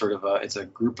really. It's sort of it's a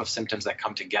group of symptoms that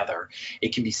come together.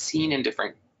 It can be seen in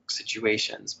different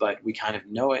situations, but we kind of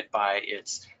know it by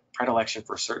its predilection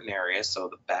for certain areas. So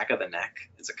the back of the neck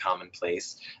is a common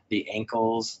place, the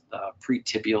ankles, the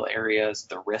pretibial areas,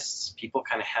 the wrists, people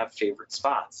kind of have favorite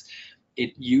spots.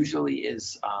 It usually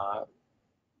is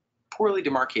poorly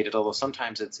demarcated, although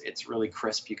sometimes it's really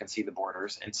crisp, you can see the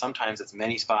borders, and sometimes it's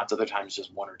many spots, other times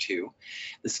just one or two.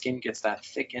 The skin gets that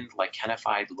thickened,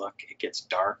 lichenified look, it gets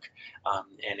dark,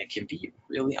 and it can be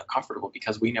really uncomfortable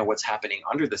because we know what's happening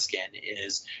under the skin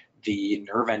is the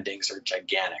nerve endings are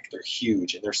gigantic, they're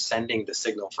huge, and they're sending the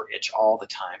signal for itch all the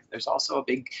time. There's also a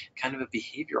big kind of a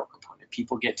behavioral component.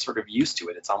 People get sort of used to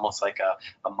it. It's almost like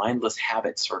a mindless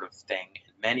habit sort of thing.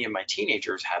 Many of my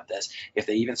teenagers have this. If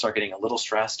they even start getting a little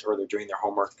stressed or they're doing their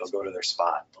homework, they'll go to their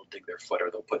spot, they'll dig their foot,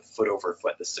 or they'll put foot over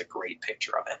foot. This is a great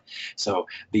picture of it. So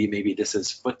maybe this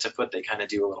is foot to foot, they kind of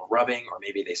do a little rubbing, or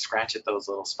maybe they scratch at those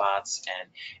little spots,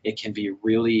 and it can be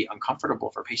really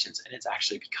uncomfortable for patients. And it's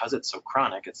actually because it's so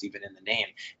chronic, it's even in the name,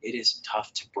 it is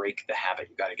tough to break the habit.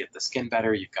 You've got to get the skin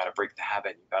better, you've got to break the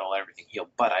habit, you've got to let everything heal.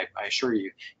 But I assure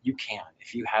you, you can.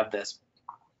 If you have this,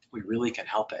 we really can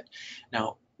help it.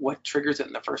 Now, what triggers it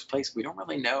in the first place? We don't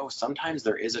really know. Sometimes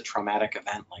there is a traumatic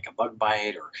event like a bug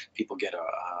bite, or people get an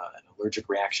allergic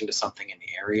reaction to something in the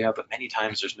area, but many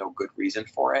times there's no good reason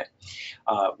for it.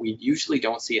 We usually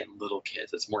don't see it in little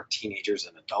kids. It's more teenagers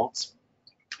and adults,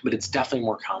 but it's definitely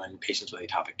more common in patients with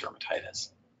atopic dermatitis.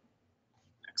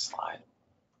 Next slide.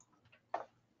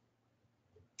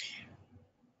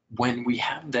 When we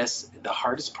have this, the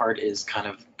hardest part is kind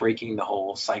of breaking the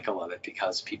whole cycle of it,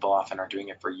 because people often are doing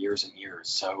it for years and years.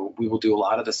 So we will do a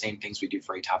lot of the same things we do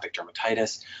for atopic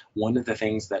dermatitis. One of the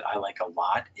things that I like a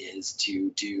lot is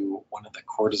to do one of the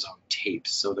cortisone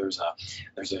tapes. So there's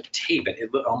a tape, and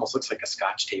it almost looks like a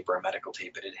Scotch tape or a medical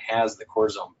tape, but it has the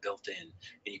cortisone built in,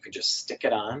 and you can just stick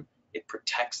it on. It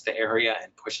protects the area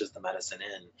and pushes the medicine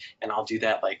in. And I'll do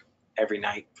that like every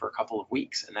night for a couple of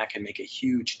weeks, and that can make a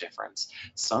huge difference.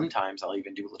 Sometimes I'll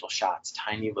even do little shots,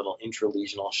 tiny little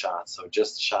intralesional shots, so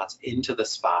just shots into the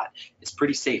spot. It's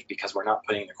pretty safe because we're not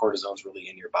putting the cortisones really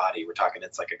in your body. We're talking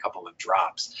it's like a couple of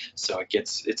drops, so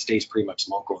it stays pretty much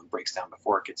local and breaks down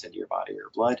before it gets into your body or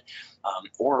blood.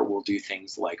 Or we'll do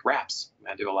things like wraps.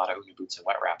 I do a lot of Uni boots and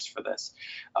wet wraps for this.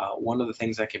 One of the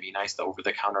things that can be nice, the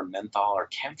over-the-counter menthol or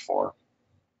camphor,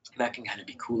 that can kind of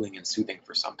be cooling and soothing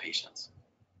for some patients.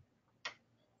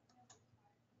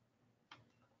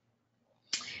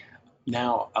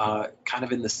 Now, kind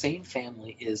of in the same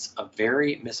family is a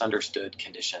very misunderstood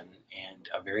condition and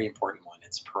a very important one.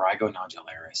 It's Prurigo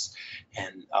Nodularis,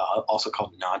 and also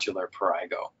called nodular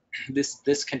prurigo.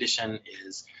 This condition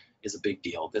is a big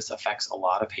deal. This affects a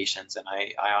lot of patients, and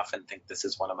I often think this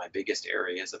is one of my biggest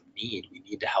areas of need. We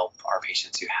need to help our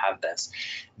patients who have this.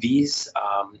 These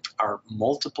are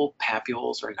multiple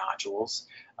papules or nodules,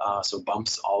 so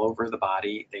bumps all over the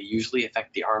body. They usually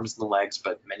affect the arms and the legs,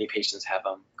 but many patients have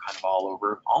them kind of all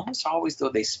over. Almost always, though,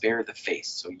 they spare the face.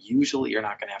 So usually you're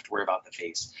not going to have to worry about the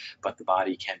face, but the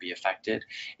body can be affected.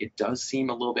 It does seem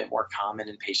a little bit more common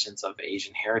in patients of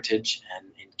Asian heritage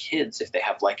and in kids if they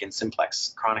have lichen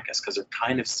simplex chronicus, because they're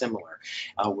kind of similar.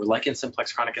 Where lichen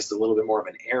simplex chronicus is a little bit more of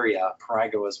an area,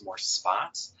 prurigo is more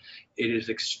spots. It is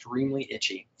extremely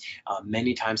itchy.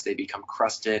 Many times they become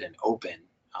crusted and open.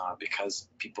 Because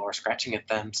people are scratching at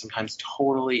them, sometimes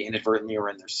totally inadvertently or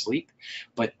in their sleep,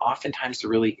 but oftentimes there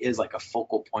really is like a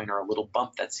focal point or a little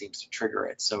bump that seems to trigger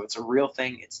it. So it's a real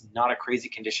thing. It's not a crazy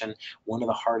condition. One of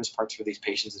the hardest parts for these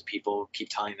patients is people keep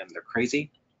telling them they're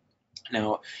crazy.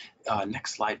 Now,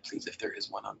 next slide, please, if there is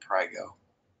one on prurigo.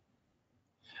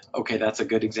 Okay, that's a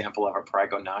good example of a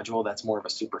prurigo nodule. That's more of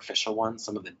a superficial one.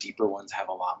 Some of the deeper ones have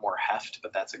a lot more heft,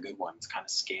 but that's a good one. It's kind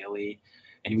of scaly.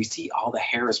 And we see all the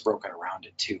hair is broken around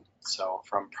it too. So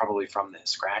probably from the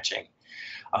scratching.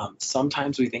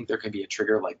 Sometimes we think there can be a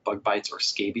trigger like bug bites or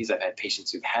scabies. I've had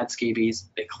patients who've had scabies.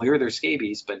 They clear their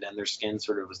scabies, but then their skin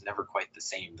sort of was never quite the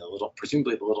same.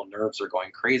 Presumably the little nerves are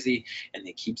going crazy, and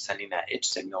they keep sending that itch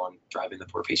signal and driving the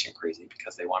poor patient crazy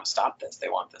because they want to stop this. They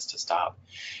want this to stop.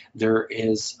 There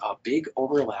is a big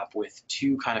overlap with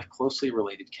two kind of closely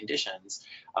related conditions.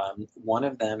 One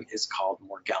of them is called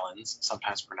Morgellons,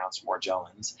 sometimes pronounced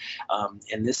Morgellons,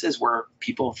 and this is where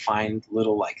people find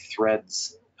little like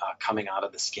threads coming out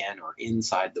of the skin or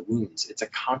inside the wounds. It's a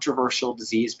controversial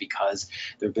disease because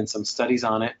there have been some studies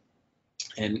on it.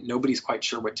 and nobody's quite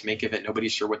sure what to make of it.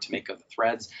 Nobody's sure what to make of the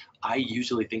threads. I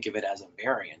usually think of it as a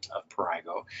variant of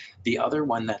prurigo. The other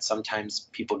one that sometimes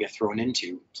people get thrown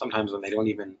into, sometimes when they don't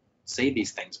even say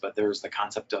these things, but there's the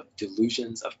concept of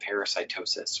delusions of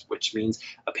parasitosis, which means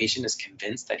a patient is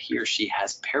convinced that he or she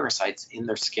has parasites in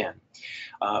their skin,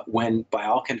 when by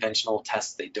all conventional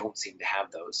tests, they don't seem to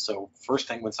have those. So first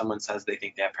thing when someone says they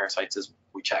think they have parasites is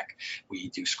we check. We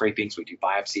do scrapings, we do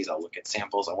biopsies, I'll look at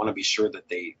samples. I want to be sure that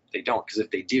they don't, because if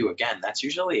they do, again, that's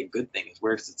usually a good thing. As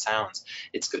weird as it sounds,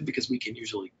 it's good because we can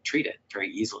usually treat it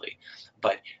very easily.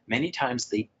 But many times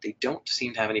they don't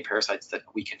seem to have any parasites that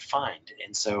we can find.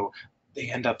 And so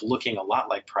they end up looking a lot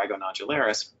like Prurigo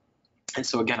Nodularis. And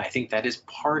so again, I think that is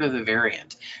part of the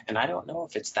variant. And I don't know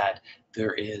if it's that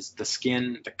there is the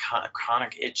skin, the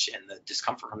chronic itch and the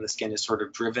discomfort from the skin is sort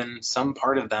of driven some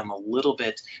part of them a little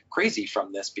bit crazy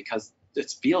from this because it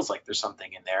feels like there's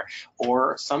something in there.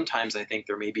 Or sometimes I think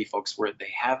there may be folks where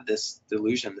they have this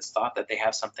delusion, this thought that they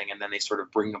have something, and then they sort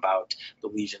of bring about the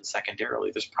lesion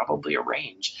secondarily. There's probably a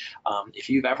range. If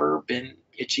you've ever been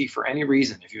itchy for any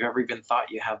reason, if you've ever even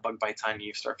thought you have bug bites on you,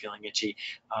 you start feeling itchy,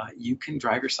 you can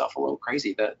drive yourself a little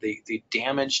crazy. The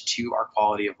damage to our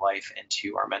quality of life and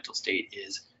to our mental state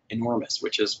is enormous,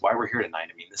 which is why we're here tonight.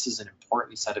 I mean, this is an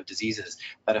important set of diseases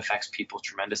that affects people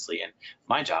tremendously. And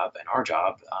my job and our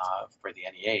job for the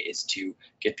NEA is to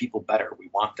get people better. We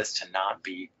want this to not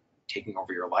be taking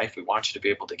over your life. We want you to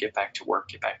be able to get back to work,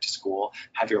 get back to school,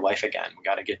 have your life again. We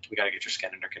got to get your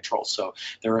skin under control. So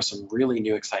there are some really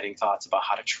new exciting thoughts about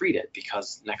how to treat it,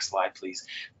 because next slide, please.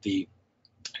 The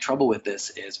trouble with this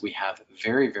is we have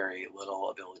very, very little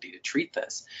ability to treat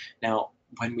this. Now,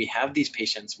 when we have these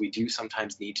patients, we do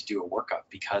sometimes need to do a workup,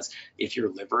 because if your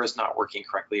liver is not working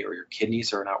correctly, or your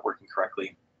kidneys are not working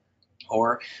correctly,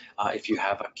 or if you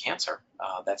have a cancer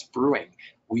that's brewing,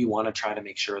 we want to try to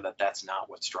make sure that that's not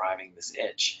what's driving this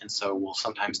itch. And so we'll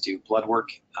sometimes do blood work,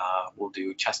 we'll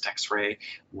do chest x-ray,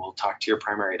 we'll talk to your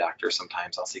primary doctor.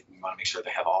 Sometimes I'll say we want to make sure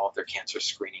they have all of their cancer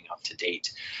screening up to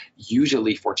date.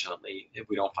 Usually, fortunately, if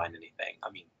we don't find anything,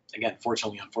 I mean, again,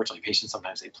 fortunately, unfortunately, patients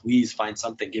sometimes say, please find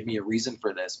something, give me a reason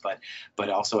for this, but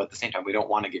also at the same time, we don't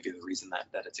want to give you the reason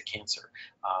that it's a cancer.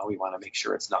 We want to make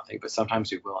sure it's nothing, but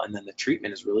sometimes we will. And then the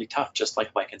treatment is really tough, just like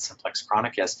in simplex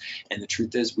chronicus. And the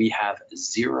truth is we have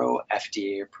 0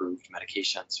 FDA approved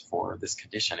medications for this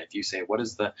condition. If you say, what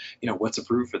is the, what's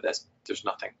approved for this? There's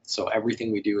nothing. So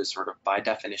everything we do is sort of by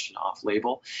definition off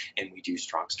label, and we do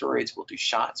strong steroids, we'll do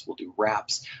shots, we'll do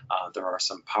wraps. There are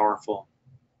some powerful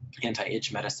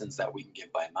anti-itch medicines that we can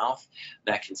give by mouth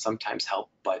that can sometimes help,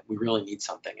 but we really need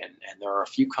something. And there are a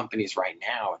few companies right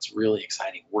now, it's really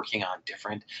exciting, working on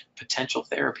different potential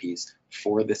therapies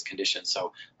for this condition.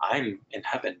 So I'm in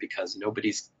heaven because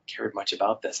nobody's cared much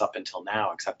about this up until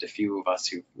now, except a few of us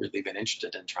who've really been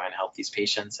interested in trying to help these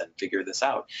patients and figure this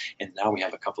out. And now we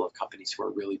have a couple of companies who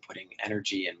are really putting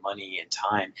energy and money and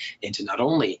time into not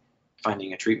only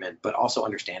finding a treatment, but also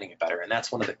understanding it better. And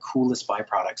that's one of the coolest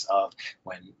byproducts of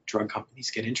when drug companies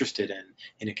get interested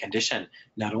in a condition.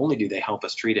 Not only do they help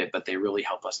us treat it, but they really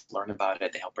help us learn about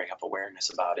it. They help bring up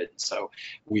awareness about it. And so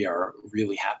we are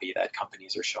really happy that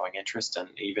companies are showing interest and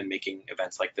even making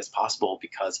events like this possible,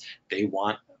 because they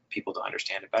want people to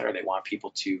understand it better. They want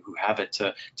people who have it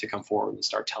to come forward and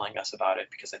start telling us about it,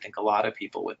 because I think a lot of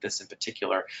people with this in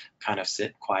particular kind of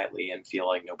sit quietly and feel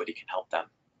like nobody can help them.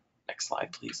 Next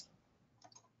slide, please.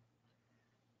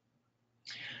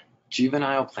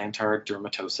 Juvenile plantar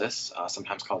dermatosis,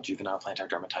 sometimes called juvenile plantar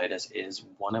dermatitis, is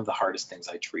one of the hardest things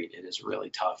I treat. It is really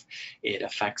tough. It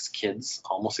affects kids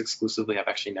almost exclusively. I've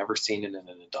actually never seen it in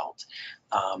an adult.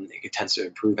 It tends to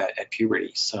improve at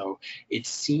puberty. So it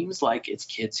seems like it's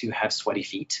kids who have sweaty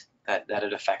feet that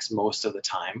it affects most of the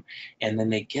time. And then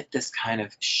they get this kind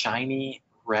of shiny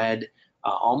red,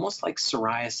 almost like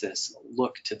psoriasis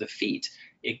look to the feet.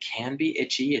 It can be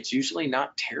itchy. It's usually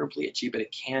not terribly itchy, but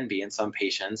it can be in some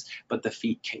patients. But the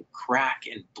feet can crack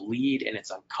and bleed, and it's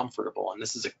uncomfortable. And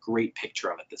this is a great picture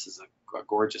of it. This is a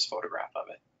gorgeous photograph of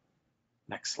it.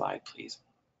 Next slide, please.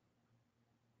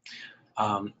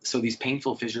 So these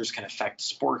painful fissures can affect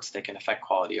sports. They can affect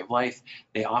quality of life.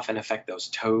 They often affect those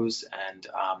toes, and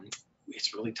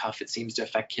it's really tough. It seems to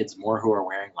affect kids more who are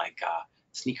wearing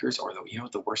sneakers, or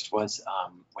what the worst was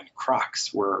when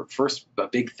Crocs were first a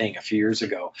big thing a few years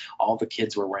ago. All the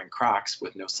kids were wearing Crocs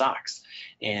with no socks,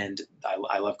 and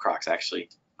I love Crocs, actually.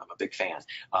 I'm a big fan.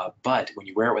 But when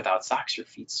you wear it without socks, your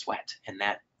feet sweat, and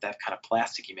that kind of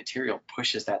plasticky material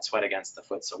pushes that sweat against the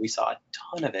foot. So we saw a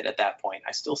ton of it at that point.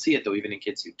 I still see it though, even in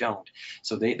kids who don't.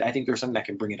 So I think there's something that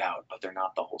can bring it out, but they're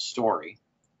not the whole story.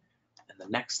 And the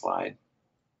next slide.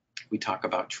 we talk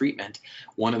about treatment,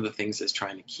 one of the things is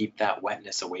trying to keep that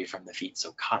wetness away from the feet.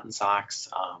 So cotton socks,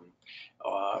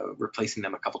 replacing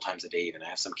them a couple times a day. Even I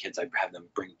have some kids, I have them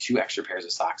bring 2 extra pairs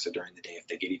of socks, so during the day if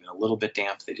they get even a little bit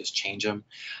damp, they just change them.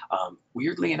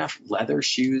 Weirdly enough, leather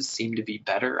shoes seem to be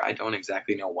better. I don't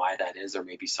exactly know why that is, or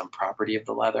maybe some property of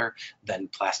the leather than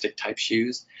plastic type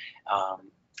shoes.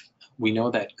 We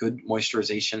know that good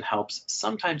moisturization helps.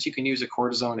 Sometimes you can use a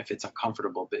cortisone if it's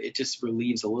uncomfortable, but it just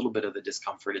relieves a little bit of the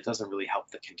discomfort. It doesn't really help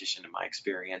the condition in my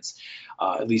experience,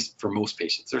 at least for most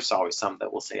patients. There's always some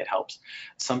that will say it helps.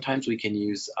 Sometimes we can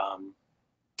use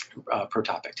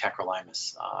protopic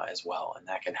tacrolimus as well, and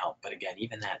that can help. But again,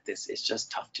 even that, this is just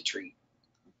tough to treat.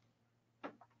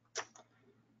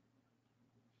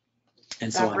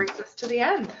 And so that brings us to the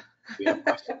end. We have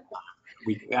questions.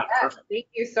 Yeah, perfect. Thank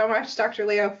you so much, Dr.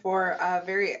 Leo, for a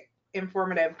very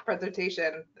informative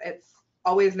presentation. It's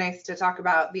always nice to talk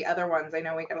about the other ones. I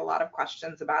know we get a lot of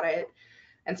questions about it.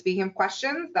 And speaking of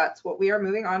questions, that's what we are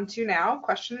moving on to now,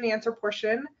 question and answer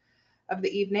portion of the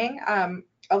evening.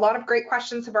 A lot of great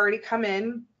questions have already come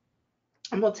in,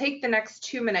 and we'll take the next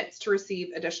 2 minutes to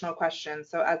receive additional questions.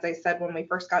 So as I said when we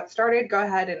first got started, go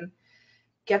ahead and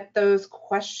get those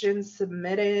questions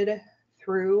submitted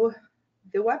through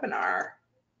the webinar.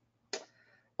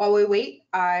 While we wait,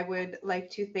 I would like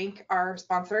to thank our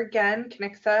sponsor again,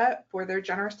 Knixa, for their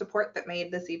generous support that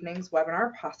made this evening's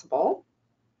webinar possible.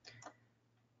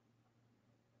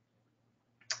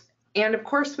 And of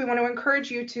course, we want to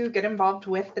encourage you to get involved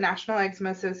with the National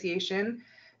Eczema Association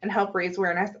and help raise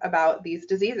awareness about these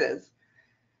diseases.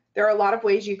 There are a lot of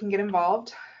ways you can get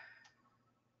involved.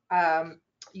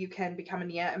 You can become a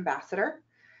NIA ambassador,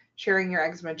 sharing your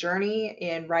eczema journey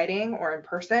in writing or in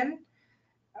person,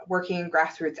 working in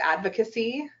grassroots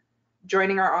advocacy,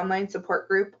 joining our online support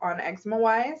group on Eczema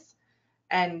Wise,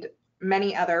 and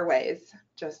many other ways.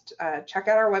 Just check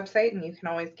out our website and you can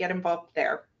always get involved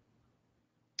there.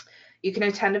 You can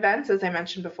attend events, as I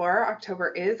mentioned before.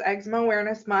 October is Eczema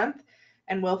Awareness Month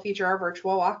and will feature our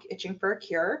virtual walk, Itching for a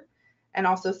Cure, and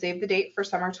also save the date for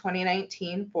summer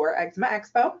 2019 for Eczema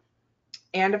Expo.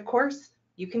 And of course,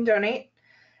 you can donate.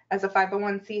 As a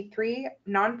 501c3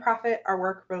 nonprofit, our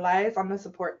work relies on the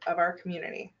support of our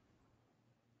community.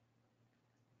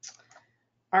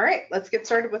 All right, let's get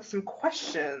started with some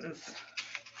questions.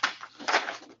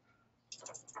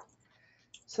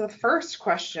 So the first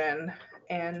question,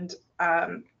 and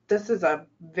this is a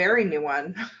very new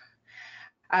one.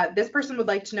 This person would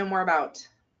like to know more about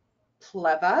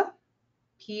pleva,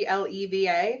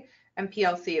 P-L-E-V-A, and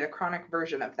PLC, the chronic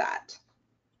version of that.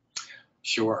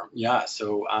 Sure. Yeah.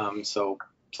 So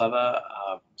pleva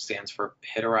stands for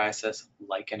Pityriasis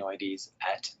lichenoides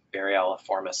et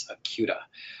varioliformis acuta.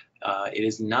 It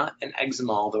is not an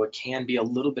eczema, although it can be a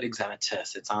little bit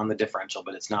eczematous. It's on the differential,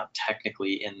 but it's not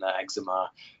technically in the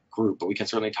eczema group, but we can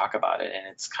certainly talk about it. And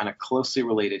it's kind of closely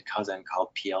related cousin called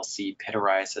PLC,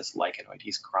 Pityriasis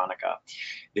lichenoides chronica.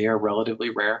 They are relatively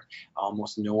rare.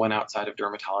 Almost no one outside of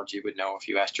dermatology would know. If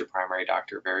you asked your primary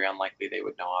doctor, very unlikely they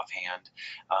would know offhand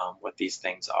what these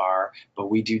things are,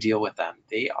 but we do deal with them.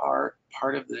 They are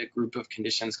part of the group of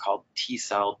conditions called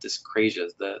T-cell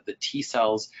dyscrasias. The T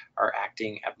cells are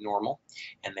acting abnormal,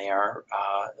 and they are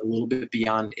a little bit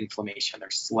beyond inflammation. They're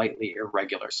slightly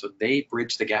irregular. So they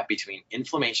bridge the gap between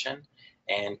inflammation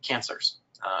and cancers.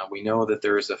 We know that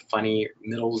there is a funny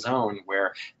middle zone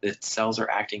where the cells are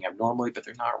acting abnormally, but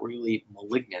they're not really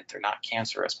malignant. They're not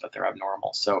cancerous, but they're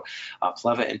abnormal. So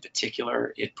pleva in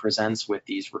particular, it presents with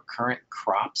these recurrent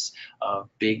crops of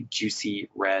big, juicy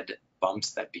red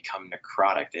bumps that become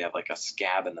necrotic. They have like a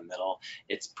scab in the middle.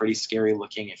 It's pretty scary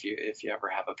looking if you ever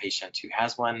have a patient who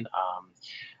has one,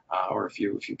 or if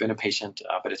you've been a patient,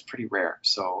 but it's pretty rare.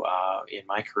 So in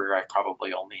my career, I've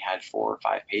probably only had 4 or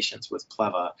 5 patients with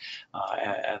pleva.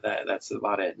 That's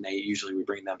about it. And usually we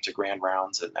bring them to grand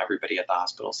rounds and everybody at the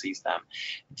hospital sees them.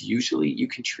 Usually you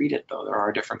can treat it though. There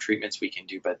are different treatments we can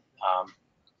do, but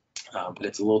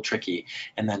it's a little tricky.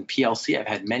 And then PLC, I've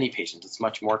had many patients. It's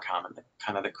much more common,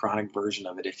 kind of the chronic version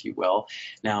of it, if you will.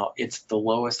 Now, it's the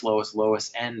lowest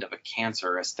end of a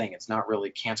cancerous thing. It's not really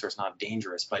cancer. It's not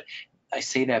dangerous, but I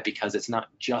say that because it's not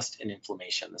just an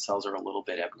inflammation. The cells are a little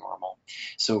bit abnormal.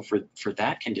 So for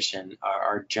that condition,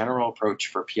 our general approach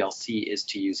for PLC is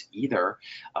to use either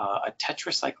a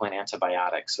tetracycline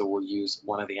antibiotic. So we'll use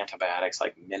one of the antibiotics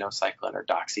like minocycline or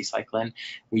doxycycline.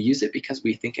 We use it because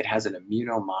we think it has an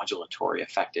immunomodulatory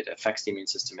effect. It affects the immune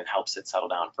system and helps it settle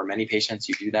down. For many patients,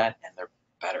 you do that and they're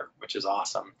better, which is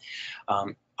awesome.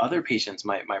 Other patients,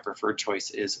 my preferred choice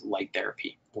is light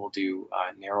therapy. We'll do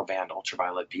narrowband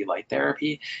ultraviolet B light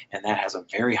therapy, and that has a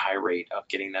very high rate of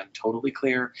getting them totally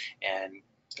clear and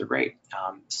They're great.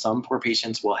 Some poor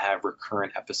patients will have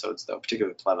recurrent episodes, though,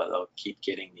 particularly with pleva. They'll keep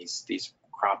getting these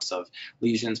crops of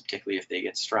lesions, particularly if they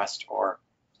get stressed or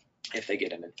if they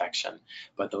get an infection.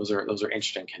 But those are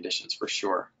interesting conditions for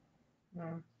sure.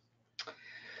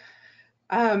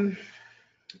 I'll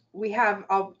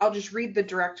just read the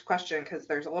direct question because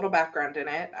there's a little background in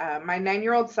it. My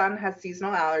 9-year-old son has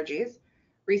seasonal allergies.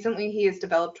 Recently, he has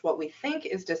developed what we think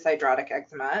is dyshidrotic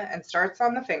eczema and starts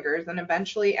on the fingers and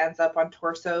eventually ends up on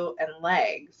torso and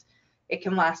legs. It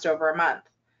can last over a month.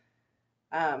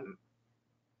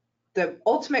 The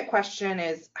ultimate question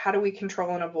is, how do we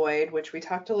control and avoid, which we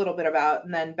talked a little bit about,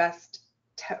 and then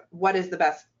what is the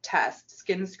best test?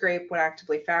 Skin scrape when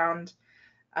actively found.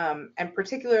 And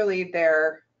particularly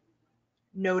they're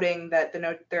noting that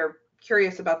they're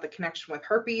curious about the connection with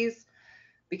herpes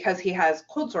because he has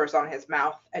cold sores on his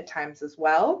mouth at times as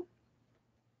well.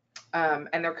 And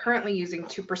they're currently using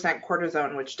 2%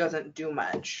 cortisone, which doesn't do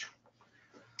much.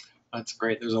 That's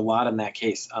great. There's a lot in that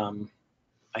case.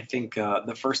 I think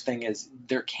the first thing is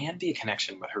there can be a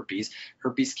connection with herpes.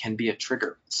 Herpes can be a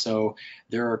trigger. So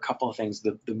there are a couple of things.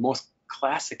 The most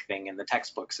classic thing in the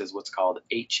textbooks is what's called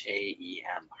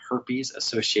HAEM,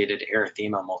 herpes-associated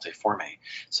erythema multiforme.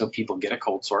 So people get a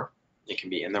cold sore. It can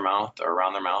be in their mouth or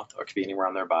around their mouth, or it can be anywhere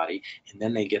on their body. And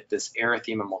then they get this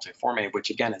erythema multiforme, which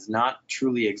again is not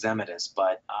truly eczematous,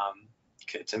 but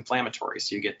it's inflammatory.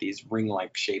 So you get these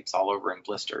ring-like shapes all over in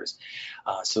blisters.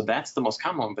 So that's the most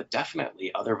common one, but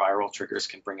definitely other viral triggers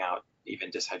can bring out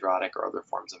even dyshidrotic or other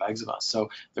forms of eczema.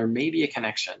 So there may be a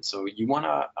connection. So you want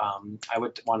to, I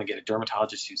would want to get a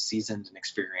dermatologist who's seasoned and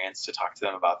experienced to talk to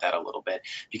them about that a little bit,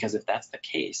 because if that's the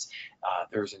case,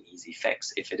 there's an easy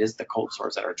fix. If it is the cold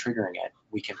sores that are triggering it,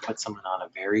 we can put someone on a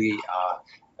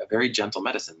very gentle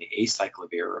medicine, the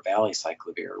acyclovir or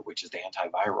valacyclovir, which is the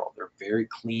antiviral. They're very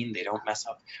clean. They don't mess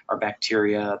up our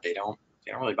bacteria. They don't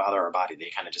really bother our body. They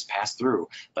kind of just pass through,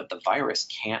 but the virus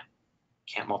can't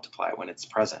multiply when it's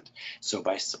present. So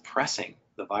by suppressing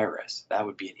the virus, that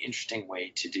would be an interesting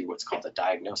way to do what's called a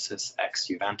diagnosis ex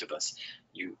juvantibus.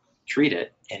 You treat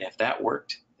it, and if that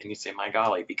worked, then you say, my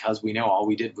golly, because we know all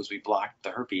we did was we blocked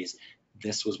the herpes,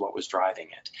 this was what was driving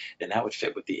it. And that would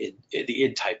fit with the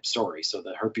id type story. So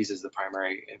the herpes is the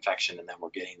primary infection, and then we're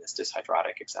getting this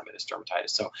dyshidrotic eczematous dermatitis.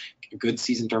 So a good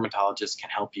seasoned dermatologist can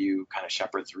help you kind of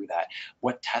shepherd through that.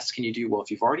 What tests can you do? Well,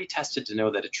 if you've already tested to know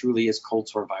that it truly is cold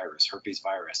sore virus, herpes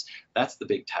virus, that's the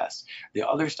big test. The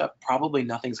other stuff, probably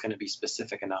nothing's going to be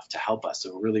specific enough to help us.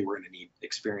 So really we're going to need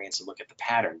experience to look at the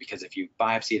pattern, because if you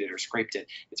biopsied it or scraped it,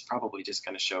 it's probably just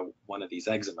going to show one of these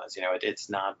eczemas. It's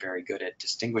not very good at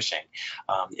distinguishing.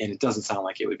 And it doesn't sound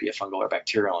like it would be a fungal or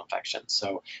bacterial infection.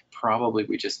 So probably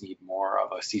we just need more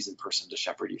of a seasoned person to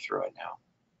shepherd you through it now.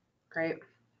 Great.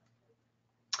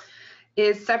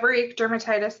 Is seborrheic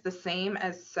dermatitis the same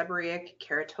as seborrheic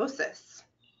keratosis?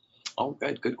 Oh,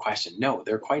 good question. No,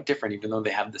 they're quite different, even though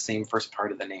they have the same first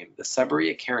part of the name. The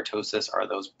seborrheic keratosis are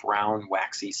those brown,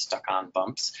 waxy, stuck-on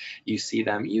bumps. You see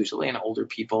them usually in older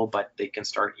people, but they can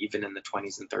start even in the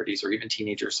 20s and 30s, or even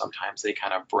teenagers sometimes. They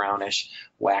kind of brownish,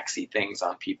 waxy things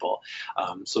on people.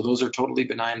 So those are totally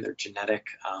benign. They're genetic.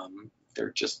 They're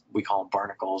just, we call them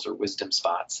barnacles or wisdom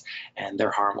spots, and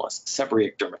they're harmless.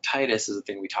 Seborrheic dermatitis is the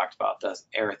thing we talked about, the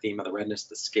erythema, the redness,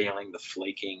 the scaling, the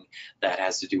flaking, that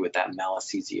has to do with that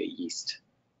Malassezia yeast.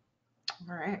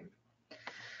 All right.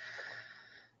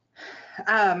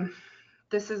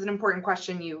 This is an important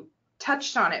question. You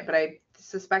touched on it, but I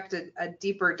suspect a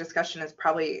deeper discussion is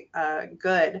probably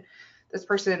good. This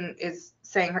person is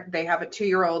saying they have a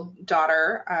 2-year-old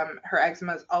daughter. Her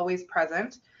eczema is always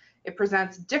present. It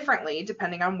presents differently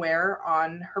depending on where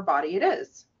on her body it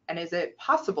is. And is it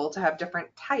possible to have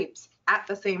different types at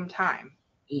the same time?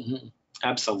 Mm-hmm.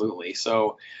 Absolutely.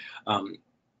 So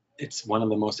it's one of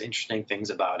the most interesting things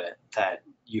about it, that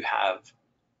you have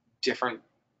different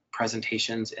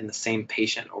presentations in the same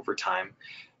patient over time,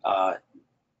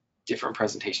 different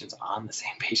presentations on the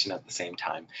same patient at the same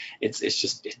time. It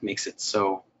makes it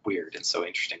so weird and so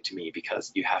interesting to me,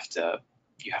 because you have to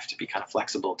be kind of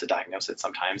flexible to diagnose it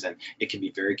sometimes, and it can be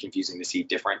very confusing to see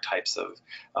different types of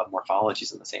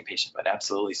morphologies in the same patient. But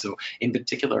absolutely. So in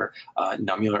particular,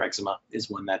 nummular eczema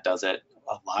is one that does it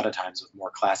a lot of times with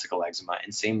more classical eczema,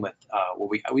 and same with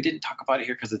we didn't talk about it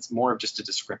here because it's more of just a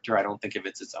descriptor. I don't think of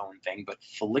it's its own thing, but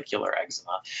follicular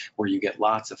eczema, where you get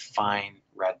lots of fine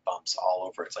red bumps all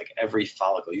over. It's like every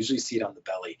follicle, usually see it on the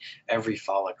belly, every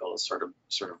follicle is sort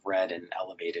of red and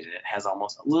elevated, and it has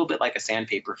almost a little bit like a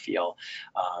sandpaper feel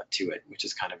to it, which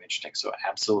is kind of interesting. So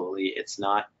absolutely, it's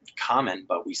not common,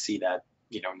 but we see that,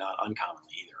 not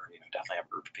uncommonly either. Definitely have a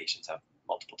group of patients have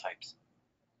multiple types.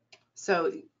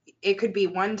 So it could be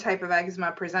one type of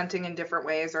eczema presenting in different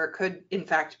ways, or it could in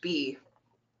fact be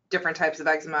different types of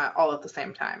eczema all at the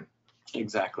same time.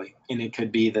 Exactly. And it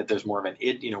could be that there's more of an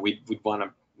id,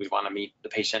 we'd want to meet the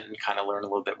patient and kind of learn a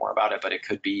little bit more about it, but it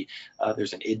could be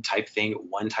there's an id type thing.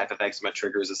 One type of eczema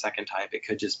triggers a second type. It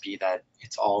could just be that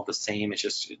it's all the same. It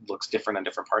looks different on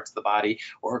different parts of the body,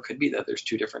 or it could be that there's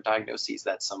two different diagnoses,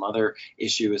 that some other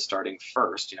issue is starting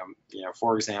first.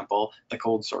 For example, the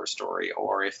cold sore story,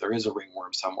 or if there is a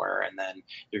ringworm somewhere, and then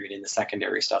you're getting the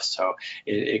secondary stuff. So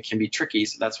it can be tricky.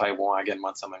 So that's why I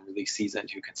want someone really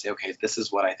seasoned who can say, okay, this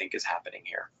is what I think is happening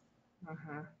here.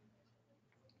 Mm-hmm.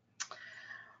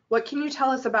 What can you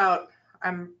tell us about,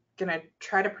 I'm going to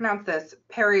try to pronounce this,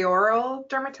 perioral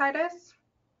dermatitis?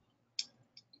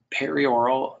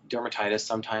 Perioral dermatitis,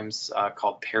 sometimes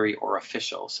called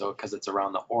periorificial, so because it's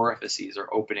around the orifices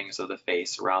or openings of the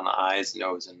face, around the eyes,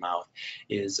 nose, and mouth,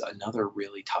 is another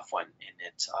really tough one, and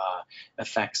it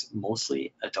affects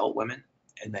mostly adult women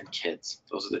and then kids.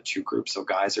 Those are the two groups. So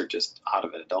guys are just out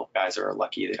of it. Adult guys are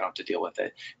lucky; they don't have to deal with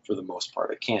it for the most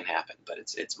part. It can happen, but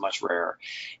it's much rarer.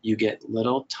 You get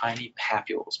little tiny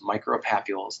papules,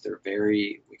 micropapules. They're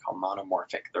we call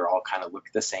monomorphic. They're all kind of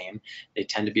look the same. They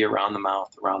tend to be around the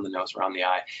mouth, around the nose, around the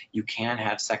eye. You can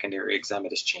have secondary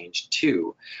eczematous change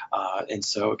too, and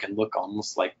so it can look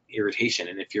almost like irritation.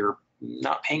 And if you're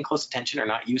not paying close attention or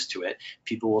not used to it,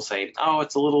 people will say, "Oh,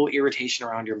 it's a little irritation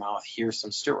around your mouth. Here's some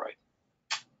steroid."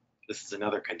 This is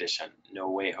another condition.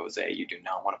 No way, Jose, you do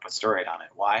not want to put steroid on it.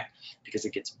 Why? Because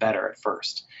it gets better at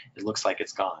first. It looks like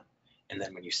it's gone. And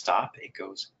then when you stop, it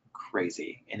goes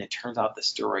crazy. And it turns out the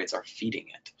steroids are feeding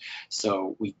it.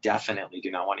 So we definitely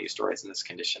do not want to use steroids in this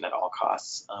condition at all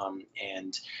costs.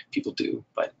 And people do,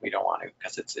 but we don't want to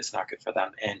because it's not good for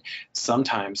them. And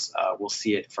sometimes we'll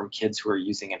see it from kids who are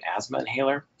using an asthma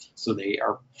inhaler. So they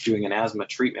are doing an asthma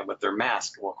treatment with their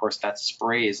mask. Well, of course, that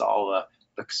sprays all the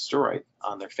steroid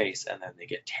on their face, and then they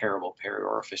get terrible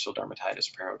periorificial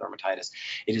dermatitis, periodermatitis.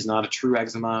 It is not a true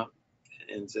eczema.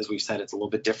 And as we've said, it's a little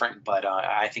bit different, but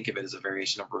I think of it as a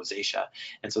variation of rosacea.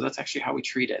 And so that's actually how we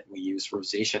treat it. We use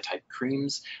rosacea type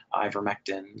creams,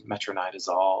 ivermectin,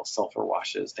 metronidazole, sulfur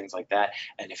washes, things like that.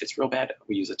 And if it's real bad,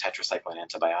 we use a tetracycline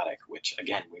antibiotic, which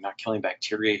again, we're not killing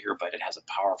bacteria here, but it has a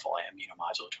powerful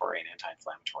immunomodulatory and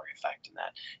anti-inflammatory effect. And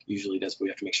that usually does, we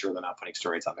have to make sure they're not putting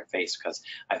steroids on their face, because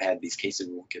I've had these cases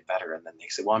who won't get better. And then they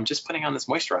say, well, I'm just putting on this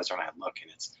moisturizer, and I look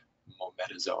and it's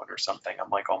mometasone or something. I'm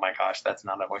like, oh my gosh, that's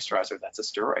not a moisturizer, that's a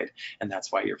steroid. And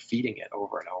that's why you're feeding it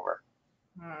over and over.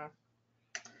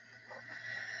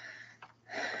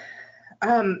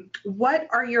 What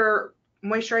are your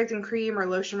moisturizing cream or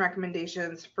lotion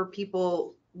recommendations for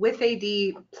people with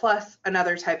AD plus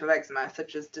another type of eczema,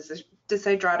 such as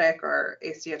dyshidrotic or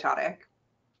acetotic?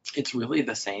 It's really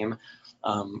the same.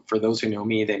 For those who know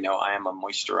me, they know I am a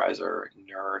moisturizer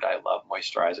nerd. I love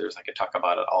moisturizers. I could talk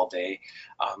about it all day,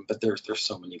 but there's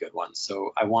so many good ones.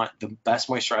 So I want the best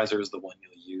moisturizer is the one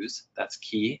you'll use. That's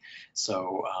key.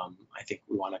 So I think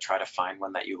we want to try to find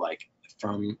one that you like.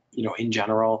 From, in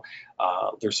general,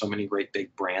 there's so many great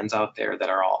big brands out there that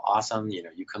are all awesome.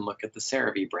 You can look at the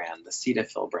CeraVe brand, the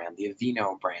Cetaphil brand, the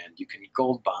Aveeno brand. You can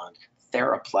Gold Bond,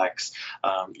 Theraplex.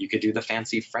 You could do the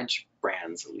fancy French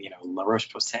brands, La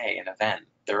Roche-Posay and Avène.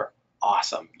 They're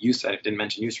awesome. I didn't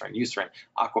mention Eucerin,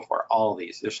 Aquaphor, all of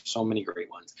these. There's so many great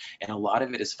ones. And a lot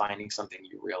of it is finding something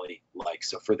you really like.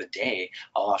 So for the day,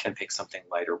 I'll often pick something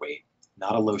lighter weight.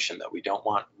 Not a lotion, though. We don't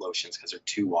want lotions because they're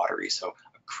too watery. So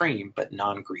a cream, but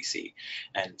non-greasy.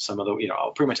 And some of the,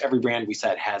 pretty much every brand we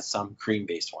said has some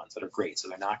cream-based ones that are great. So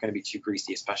they're not going to be too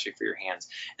greasy, especially for your hands.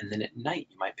 And then at night,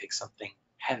 you might pick something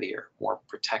heavier, more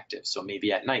protective. So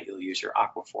maybe at night you'll use your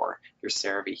Aquaphor, your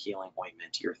CeraVe Healing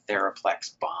Ointment, your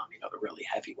Theraplex Balm, the really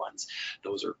heavy ones.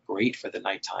 Those are great for the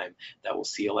nighttime. That will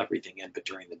seal everything in, but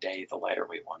during the day, the lighter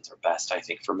weight ones are best, I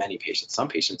think, for many patients. Some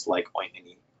patients like ointment,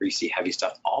 greasy, heavy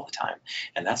stuff all the time,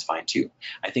 and that's fine too.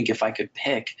 I think if I could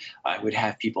pick, I would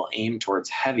have people aim towards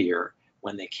heavier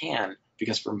when they can,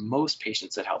 because for most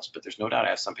patients it helps, but there's no doubt I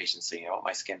have some patients saying,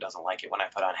 my skin doesn't like it. When I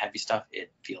put on heavy stuff,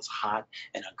 it feels hot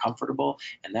and uncomfortable,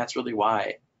 and that's really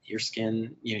why your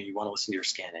skin, you want to listen to your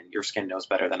skin, and your skin knows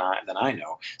better than I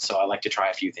know. So I like to try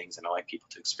a few things, and I like people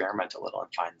to experiment a little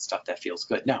and find stuff that feels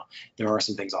good. Now, there are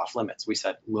some things off limits. We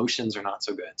said lotions are not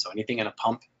so good, so anything in a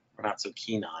pump, we're not so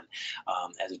keen on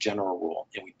as a general rule.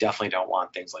 And we definitely don't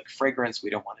want things like fragrance. We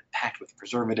don't want it packed with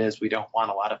preservatives. We don't want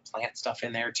a lot of plant stuff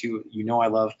in there too. You know, I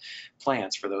love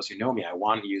plants. For those who know me, I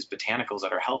want to use botanicals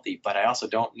that are healthy, but I also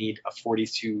don't need a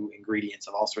 42 ingredients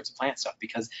of all sorts of plant stuff,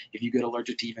 because if you get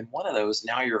allergic to even one of those,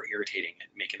 now you're irritating and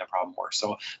making the problem worse.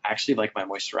 So I actually like my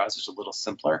moisturizers a little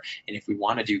simpler. And if we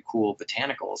want to do cool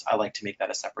botanicals, I like to make that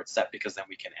a separate step, because then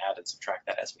we can add and subtract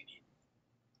that as we need.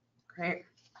 Great.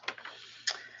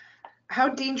 How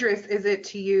dangerous is it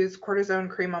to use cortisone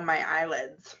cream on my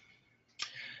eyelids?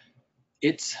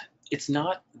 It's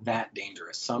not that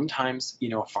dangerous. Sometimes, you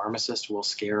know, a pharmacist will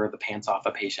scare the pants off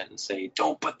a patient and say,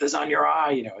 don't put this on your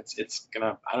eye. You know, it's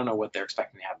gonna, I don't know what they're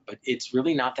expecting to happen, but it's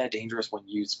really not that dangerous when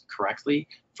used correctly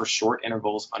for short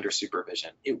intervals under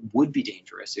supervision. It would be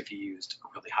dangerous if you used a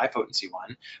really high potency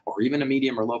one, or even a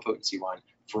medium or low potency one,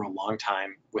 for a long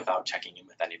time without checking in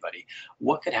with anybody.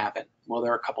 What could happen? Well,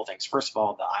 there are a couple things. First of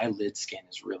all, the eyelid skin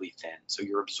is really thin, so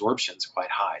your absorption is quite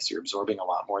high. So you're absorbing a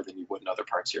lot more than you would in other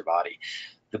parts of your body.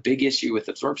 The big issue with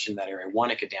absorption in that area,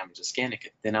 one, it could damage the skin. It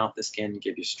could thin out the skin,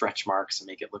 give you stretch marks and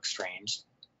make it look strange.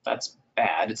 That's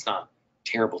bad. It's not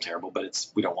terrible, but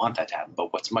we don't want that to happen.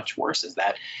 But what's much worse is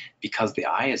that because the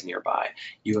eye is nearby,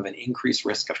 you have an increased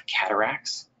risk of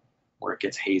cataracts, where it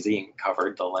gets hazy and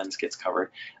covered, the lens gets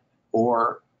covered,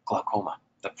 or glaucoma,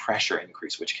 the pressure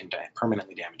increase, which can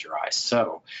permanently damage your eyes.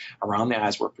 So around the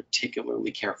eyes, we're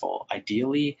particularly careful.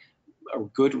 Ideally, a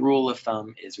good rule of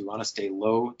thumb is we want to stay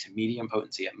low to medium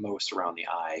potency at most around the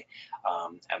eye,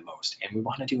 at most. And we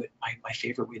want to do it, my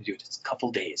favorite way to do it is a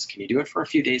couple days. Can you do it for a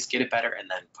few days, get it better, and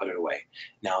then put it away?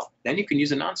 Now, then you can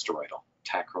use a non-steroidal,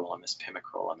 tacrolimus,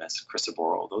 pimecrolimus,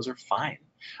 crisaborole. Those are fine.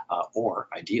 Or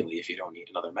ideally, if you don't need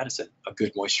another medicine, a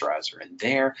good moisturizer. And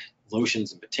there,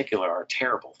 lotions in particular are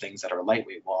terrible. Things that are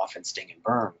lightweight will often sting and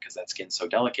burn because that skin's so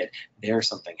delicate. There's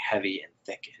something heavy and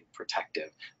thick and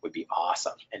protective would be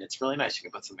awesome. And it's really nice. You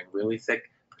can put something really thick,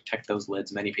 protect those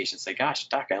lids. Many patients say, gosh,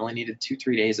 doc, I only needed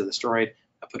 2-3 days of the steroid.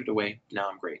 I put it away. Now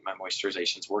I'm great. My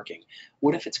moisturization's working.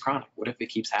 What if it's chronic? What if it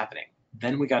keeps happening?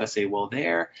 Then we got to say, well,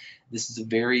 this is a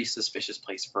very suspicious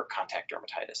place for contact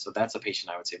dermatitis. So that's a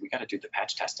patient I would say we got to do the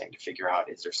patch testing to figure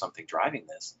out, is there something driving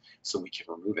this, so we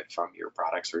can remove it from your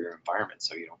products or your environment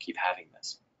so you don't keep having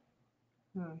this.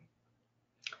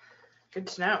 Good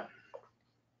to know.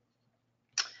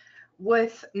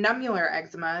 With nummular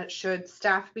eczema, should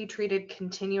staph be treated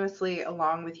continuously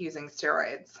along with using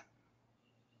steroids?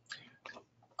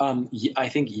 I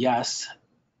think yes,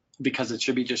 because it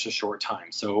should be just a short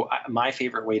time. So my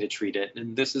favorite way to treat it,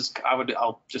 and this is,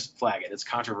 I'll just flag it, it's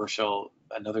controversial.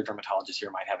 Another dermatologist here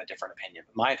might have a different opinion,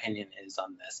 but my opinion is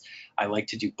on this, I like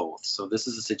to do both. So this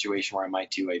is a situation where I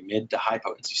might do a mid to high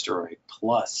potency steroid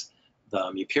plus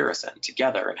the mupirocin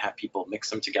together and have people mix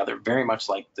them together, very much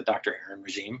like the Dr. Aaron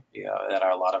regime that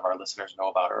a lot of our listeners know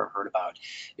about or have heard about.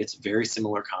 It's a very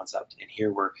similar concept. And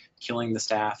here we're killing the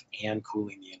staph and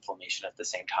cooling the inflammation at the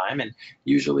same time. And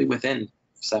usually within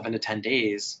 7 to 10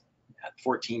 days, at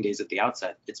 14 days at the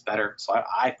outset, it's better. So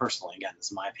I personally, again, this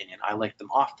is my opinion, I like them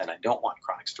often. I don't want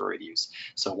chronic steroid use.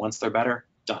 So once they're better,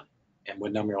 done. And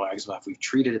with nummular eczema, if we've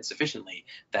treated it sufficiently,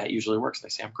 that usually works. They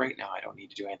say, I'm great now. I don't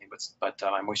need to do anything but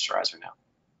my moisturizer now.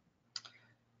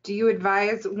 Do you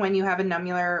advise when you have a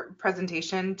nummular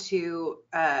presentation to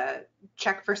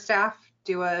check for staph,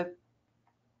 do a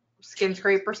skin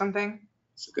scrape or something?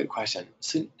 It's a good question.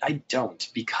 So I don't,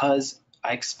 because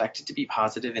I expect it to be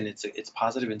positive, and it's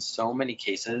positive in so many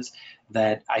cases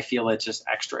that I feel it's just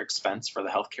extra expense for the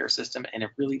healthcare system, and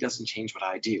it really doesn't change what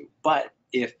I do. But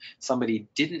if somebody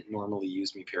didn't normally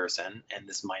use mupirocin and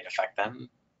this might affect them,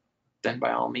 then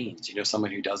by all means,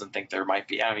 someone who doesn't think there might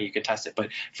be, I mean, you can test it. But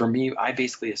for me, I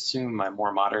basically assume my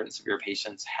more moderate and severe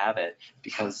patients have it,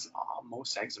 because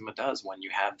most eczema does when you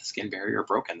have the skin barrier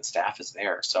broken, the staph is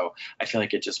there. So I feel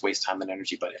like it just wastes time and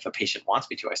energy. But if a patient wants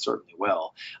me to, I certainly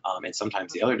will. And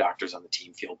sometimes the other doctors on the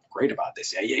team feel great about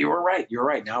this. Yeah, you were right. You're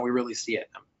right. Now we really see it.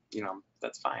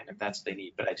 That's fine if that's what they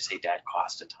need. But I just hate to add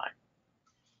cost and time.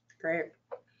 Great.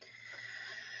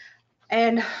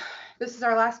 And this is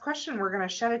our last question. We're going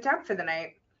to shut it down for the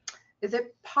night. Is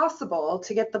it possible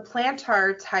to get the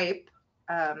plantar type,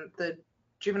 the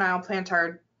juvenile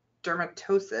plantar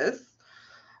dermatosis,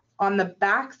 on the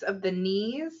backs of the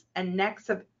knees and necks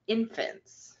of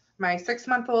infants? My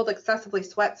 6-month-old excessively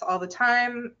sweats all the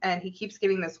time, and he keeps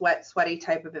getting this wet, sweaty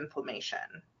type of inflammation.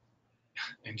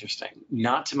 Interesting.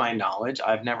 Not to my knowledge.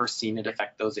 I've never seen it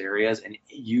affect those areas, and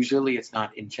usually it's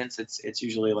not infants. It's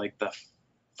usually like the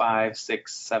 5,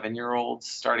 6, 7-year-olds,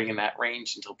 starting in that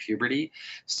range until puberty.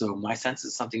 So my sense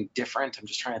is something different. I'm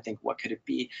just trying to think, what could it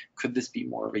be? Could this be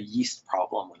more of a yeast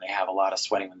problem when they have a lot of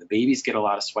sweating? When the babies get a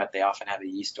lot of sweat, they often have a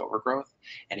yeast overgrowth,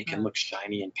 and it can look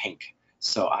shiny and pink.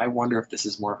 So I wonder if this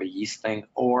is more of a yeast thing,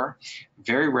 or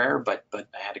very rare, but I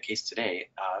had a case today,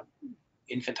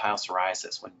 infantile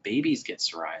psoriasis. When babies get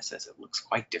psoriasis, it looks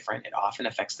quite different. It often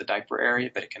affects the diaper area,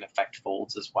 but it can affect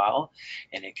folds as well.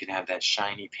 And it can have that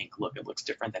shiny pink look. It looks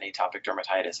different than atopic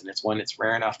dermatitis. And it's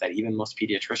rare enough that even most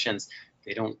pediatricians,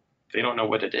 they don't know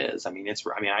what it is. I mean,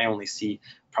 I only see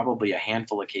probably a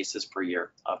handful of cases per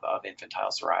year of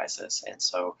infantile psoriasis. And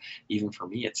so even for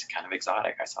me, it's kind of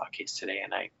exotic. I saw a case today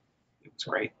and it was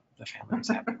great. The family was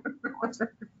happy.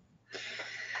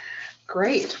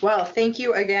 Great. Well, thank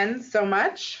you again so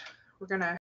much. We're going to